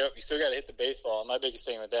 Yep, you still got to hit the baseball. And my biggest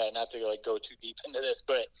thing with that, not to like go too deep into this,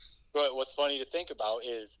 but what's funny to think about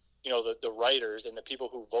is, you know, the writers and the people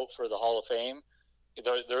who vote for the Hall of Fame,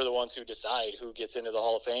 they're the ones who decide who gets into the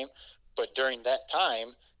Hall of Fame. But during that time,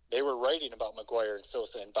 they were writing about McGwire and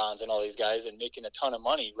Sosa and Bonds and all these guys and making a ton of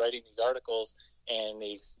money writing these articles and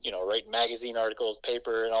these, you know, writing magazine articles,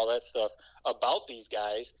 paper and all that stuff about these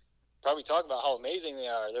guys, probably talking about how amazing they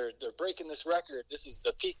are. They're breaking this record. This is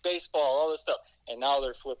the peak baseball, all this stuff. And now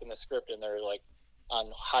they're flipping the script and they're like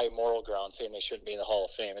on high moral ground saying they shouldn't be in the Hall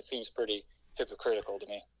of Fame. It seems pretty hypocritical to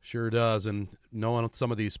me. Sure does. And knowing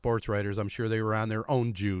some of these sports writers, I'm sure they were on their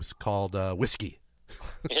own juice called whiskey.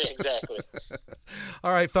 Yeah, exactly.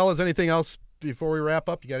 All right, fellas, anything else before we wrap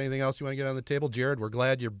up? You got anything else you want to get on the table? Jared, we're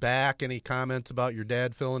glad you're back. Any comments about your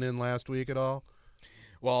dad filling in last week at all?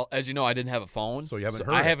 Well, as you know, I didn't have a phone. So you haven't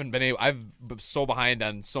heard I it. haven't been able. I've been so behind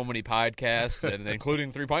on so many podcasts, and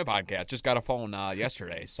including 3 Point Podcast. Just got a phone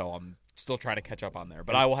yesterday, so I'm still trying to catch up on there.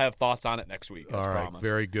 But I will have thoughts on it next week. All right, promise.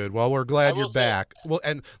 Very good. Well, we're glad you're back. Well,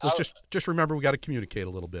 and let's just remember we got to communicate a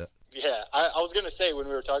little bit. Yeah, I was going to say when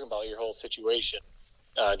we were talking about your whole situation,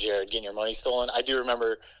 Jared, getting your money stolen, I do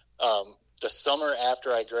remember the summer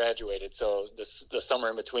after I graduated, so the summer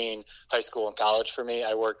in between high school and college for me,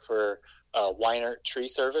 I worked for Weiner Tree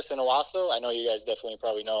Service in Owasso. I know you guys definitely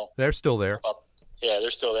probably know. They're still there. Yeah,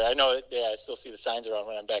 they're still there. I know. Yeah, I still see the signs around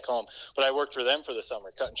when I'm back home. But I worked for them for the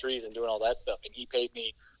summer, cutting trees and doing all that stuff. And he paid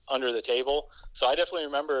me under the table. So I definitely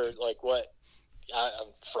remember like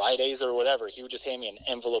Fridays or whatever. He would just hand me an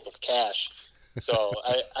envelope of cash. So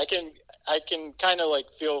I can kind of like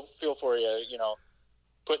feel for you, you know,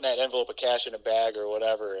 putting that envelope of cash in a bag or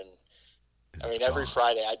whatever. And I mean, every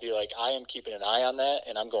Friday I'd be like, I am keeping an eye on that,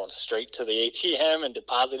 and I'm going straight to the ATM and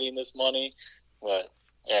depositing this money. But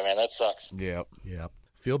yeah, man, that sucks. Yep.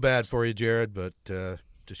 Feel bad for you, Jared, but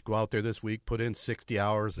just go out there this week, put in 60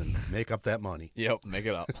 hours, and make up that money. Yep, make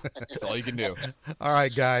it up. That's all you can do. All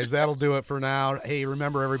right, guys, that'll do it for now. Hey,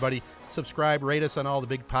 remember, everybody, subscribe, rate us on all the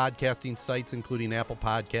big podcasting sites, including Apple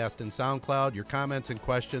Podcast and SoundCloud. Your comments and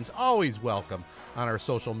questions, always welcome on our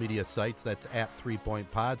social media sites. That's at 3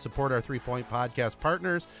 Point Pod. Support our 3 Point Podcast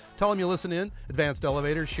partners. Tell them you listen in. Advanced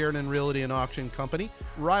Elevators, Sheridan Realty and Auction Company,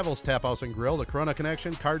 Rivals Tap House and Grill, the Corona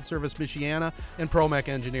Connection, Card Service Michiana, and ProMech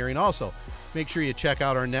Engineering. Also, make sure you check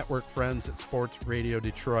out our network friends at Sports Radio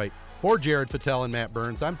Detroit. For Jared Fattel and Matt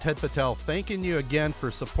Burns, I'm Ted Fattel, thanking you again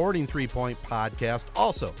for supporting 3 Point Podcast.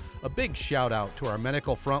 Also, a big shout out to our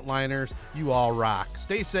medical frontliners. You all rock.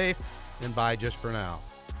 Stay safe, and bye just for now.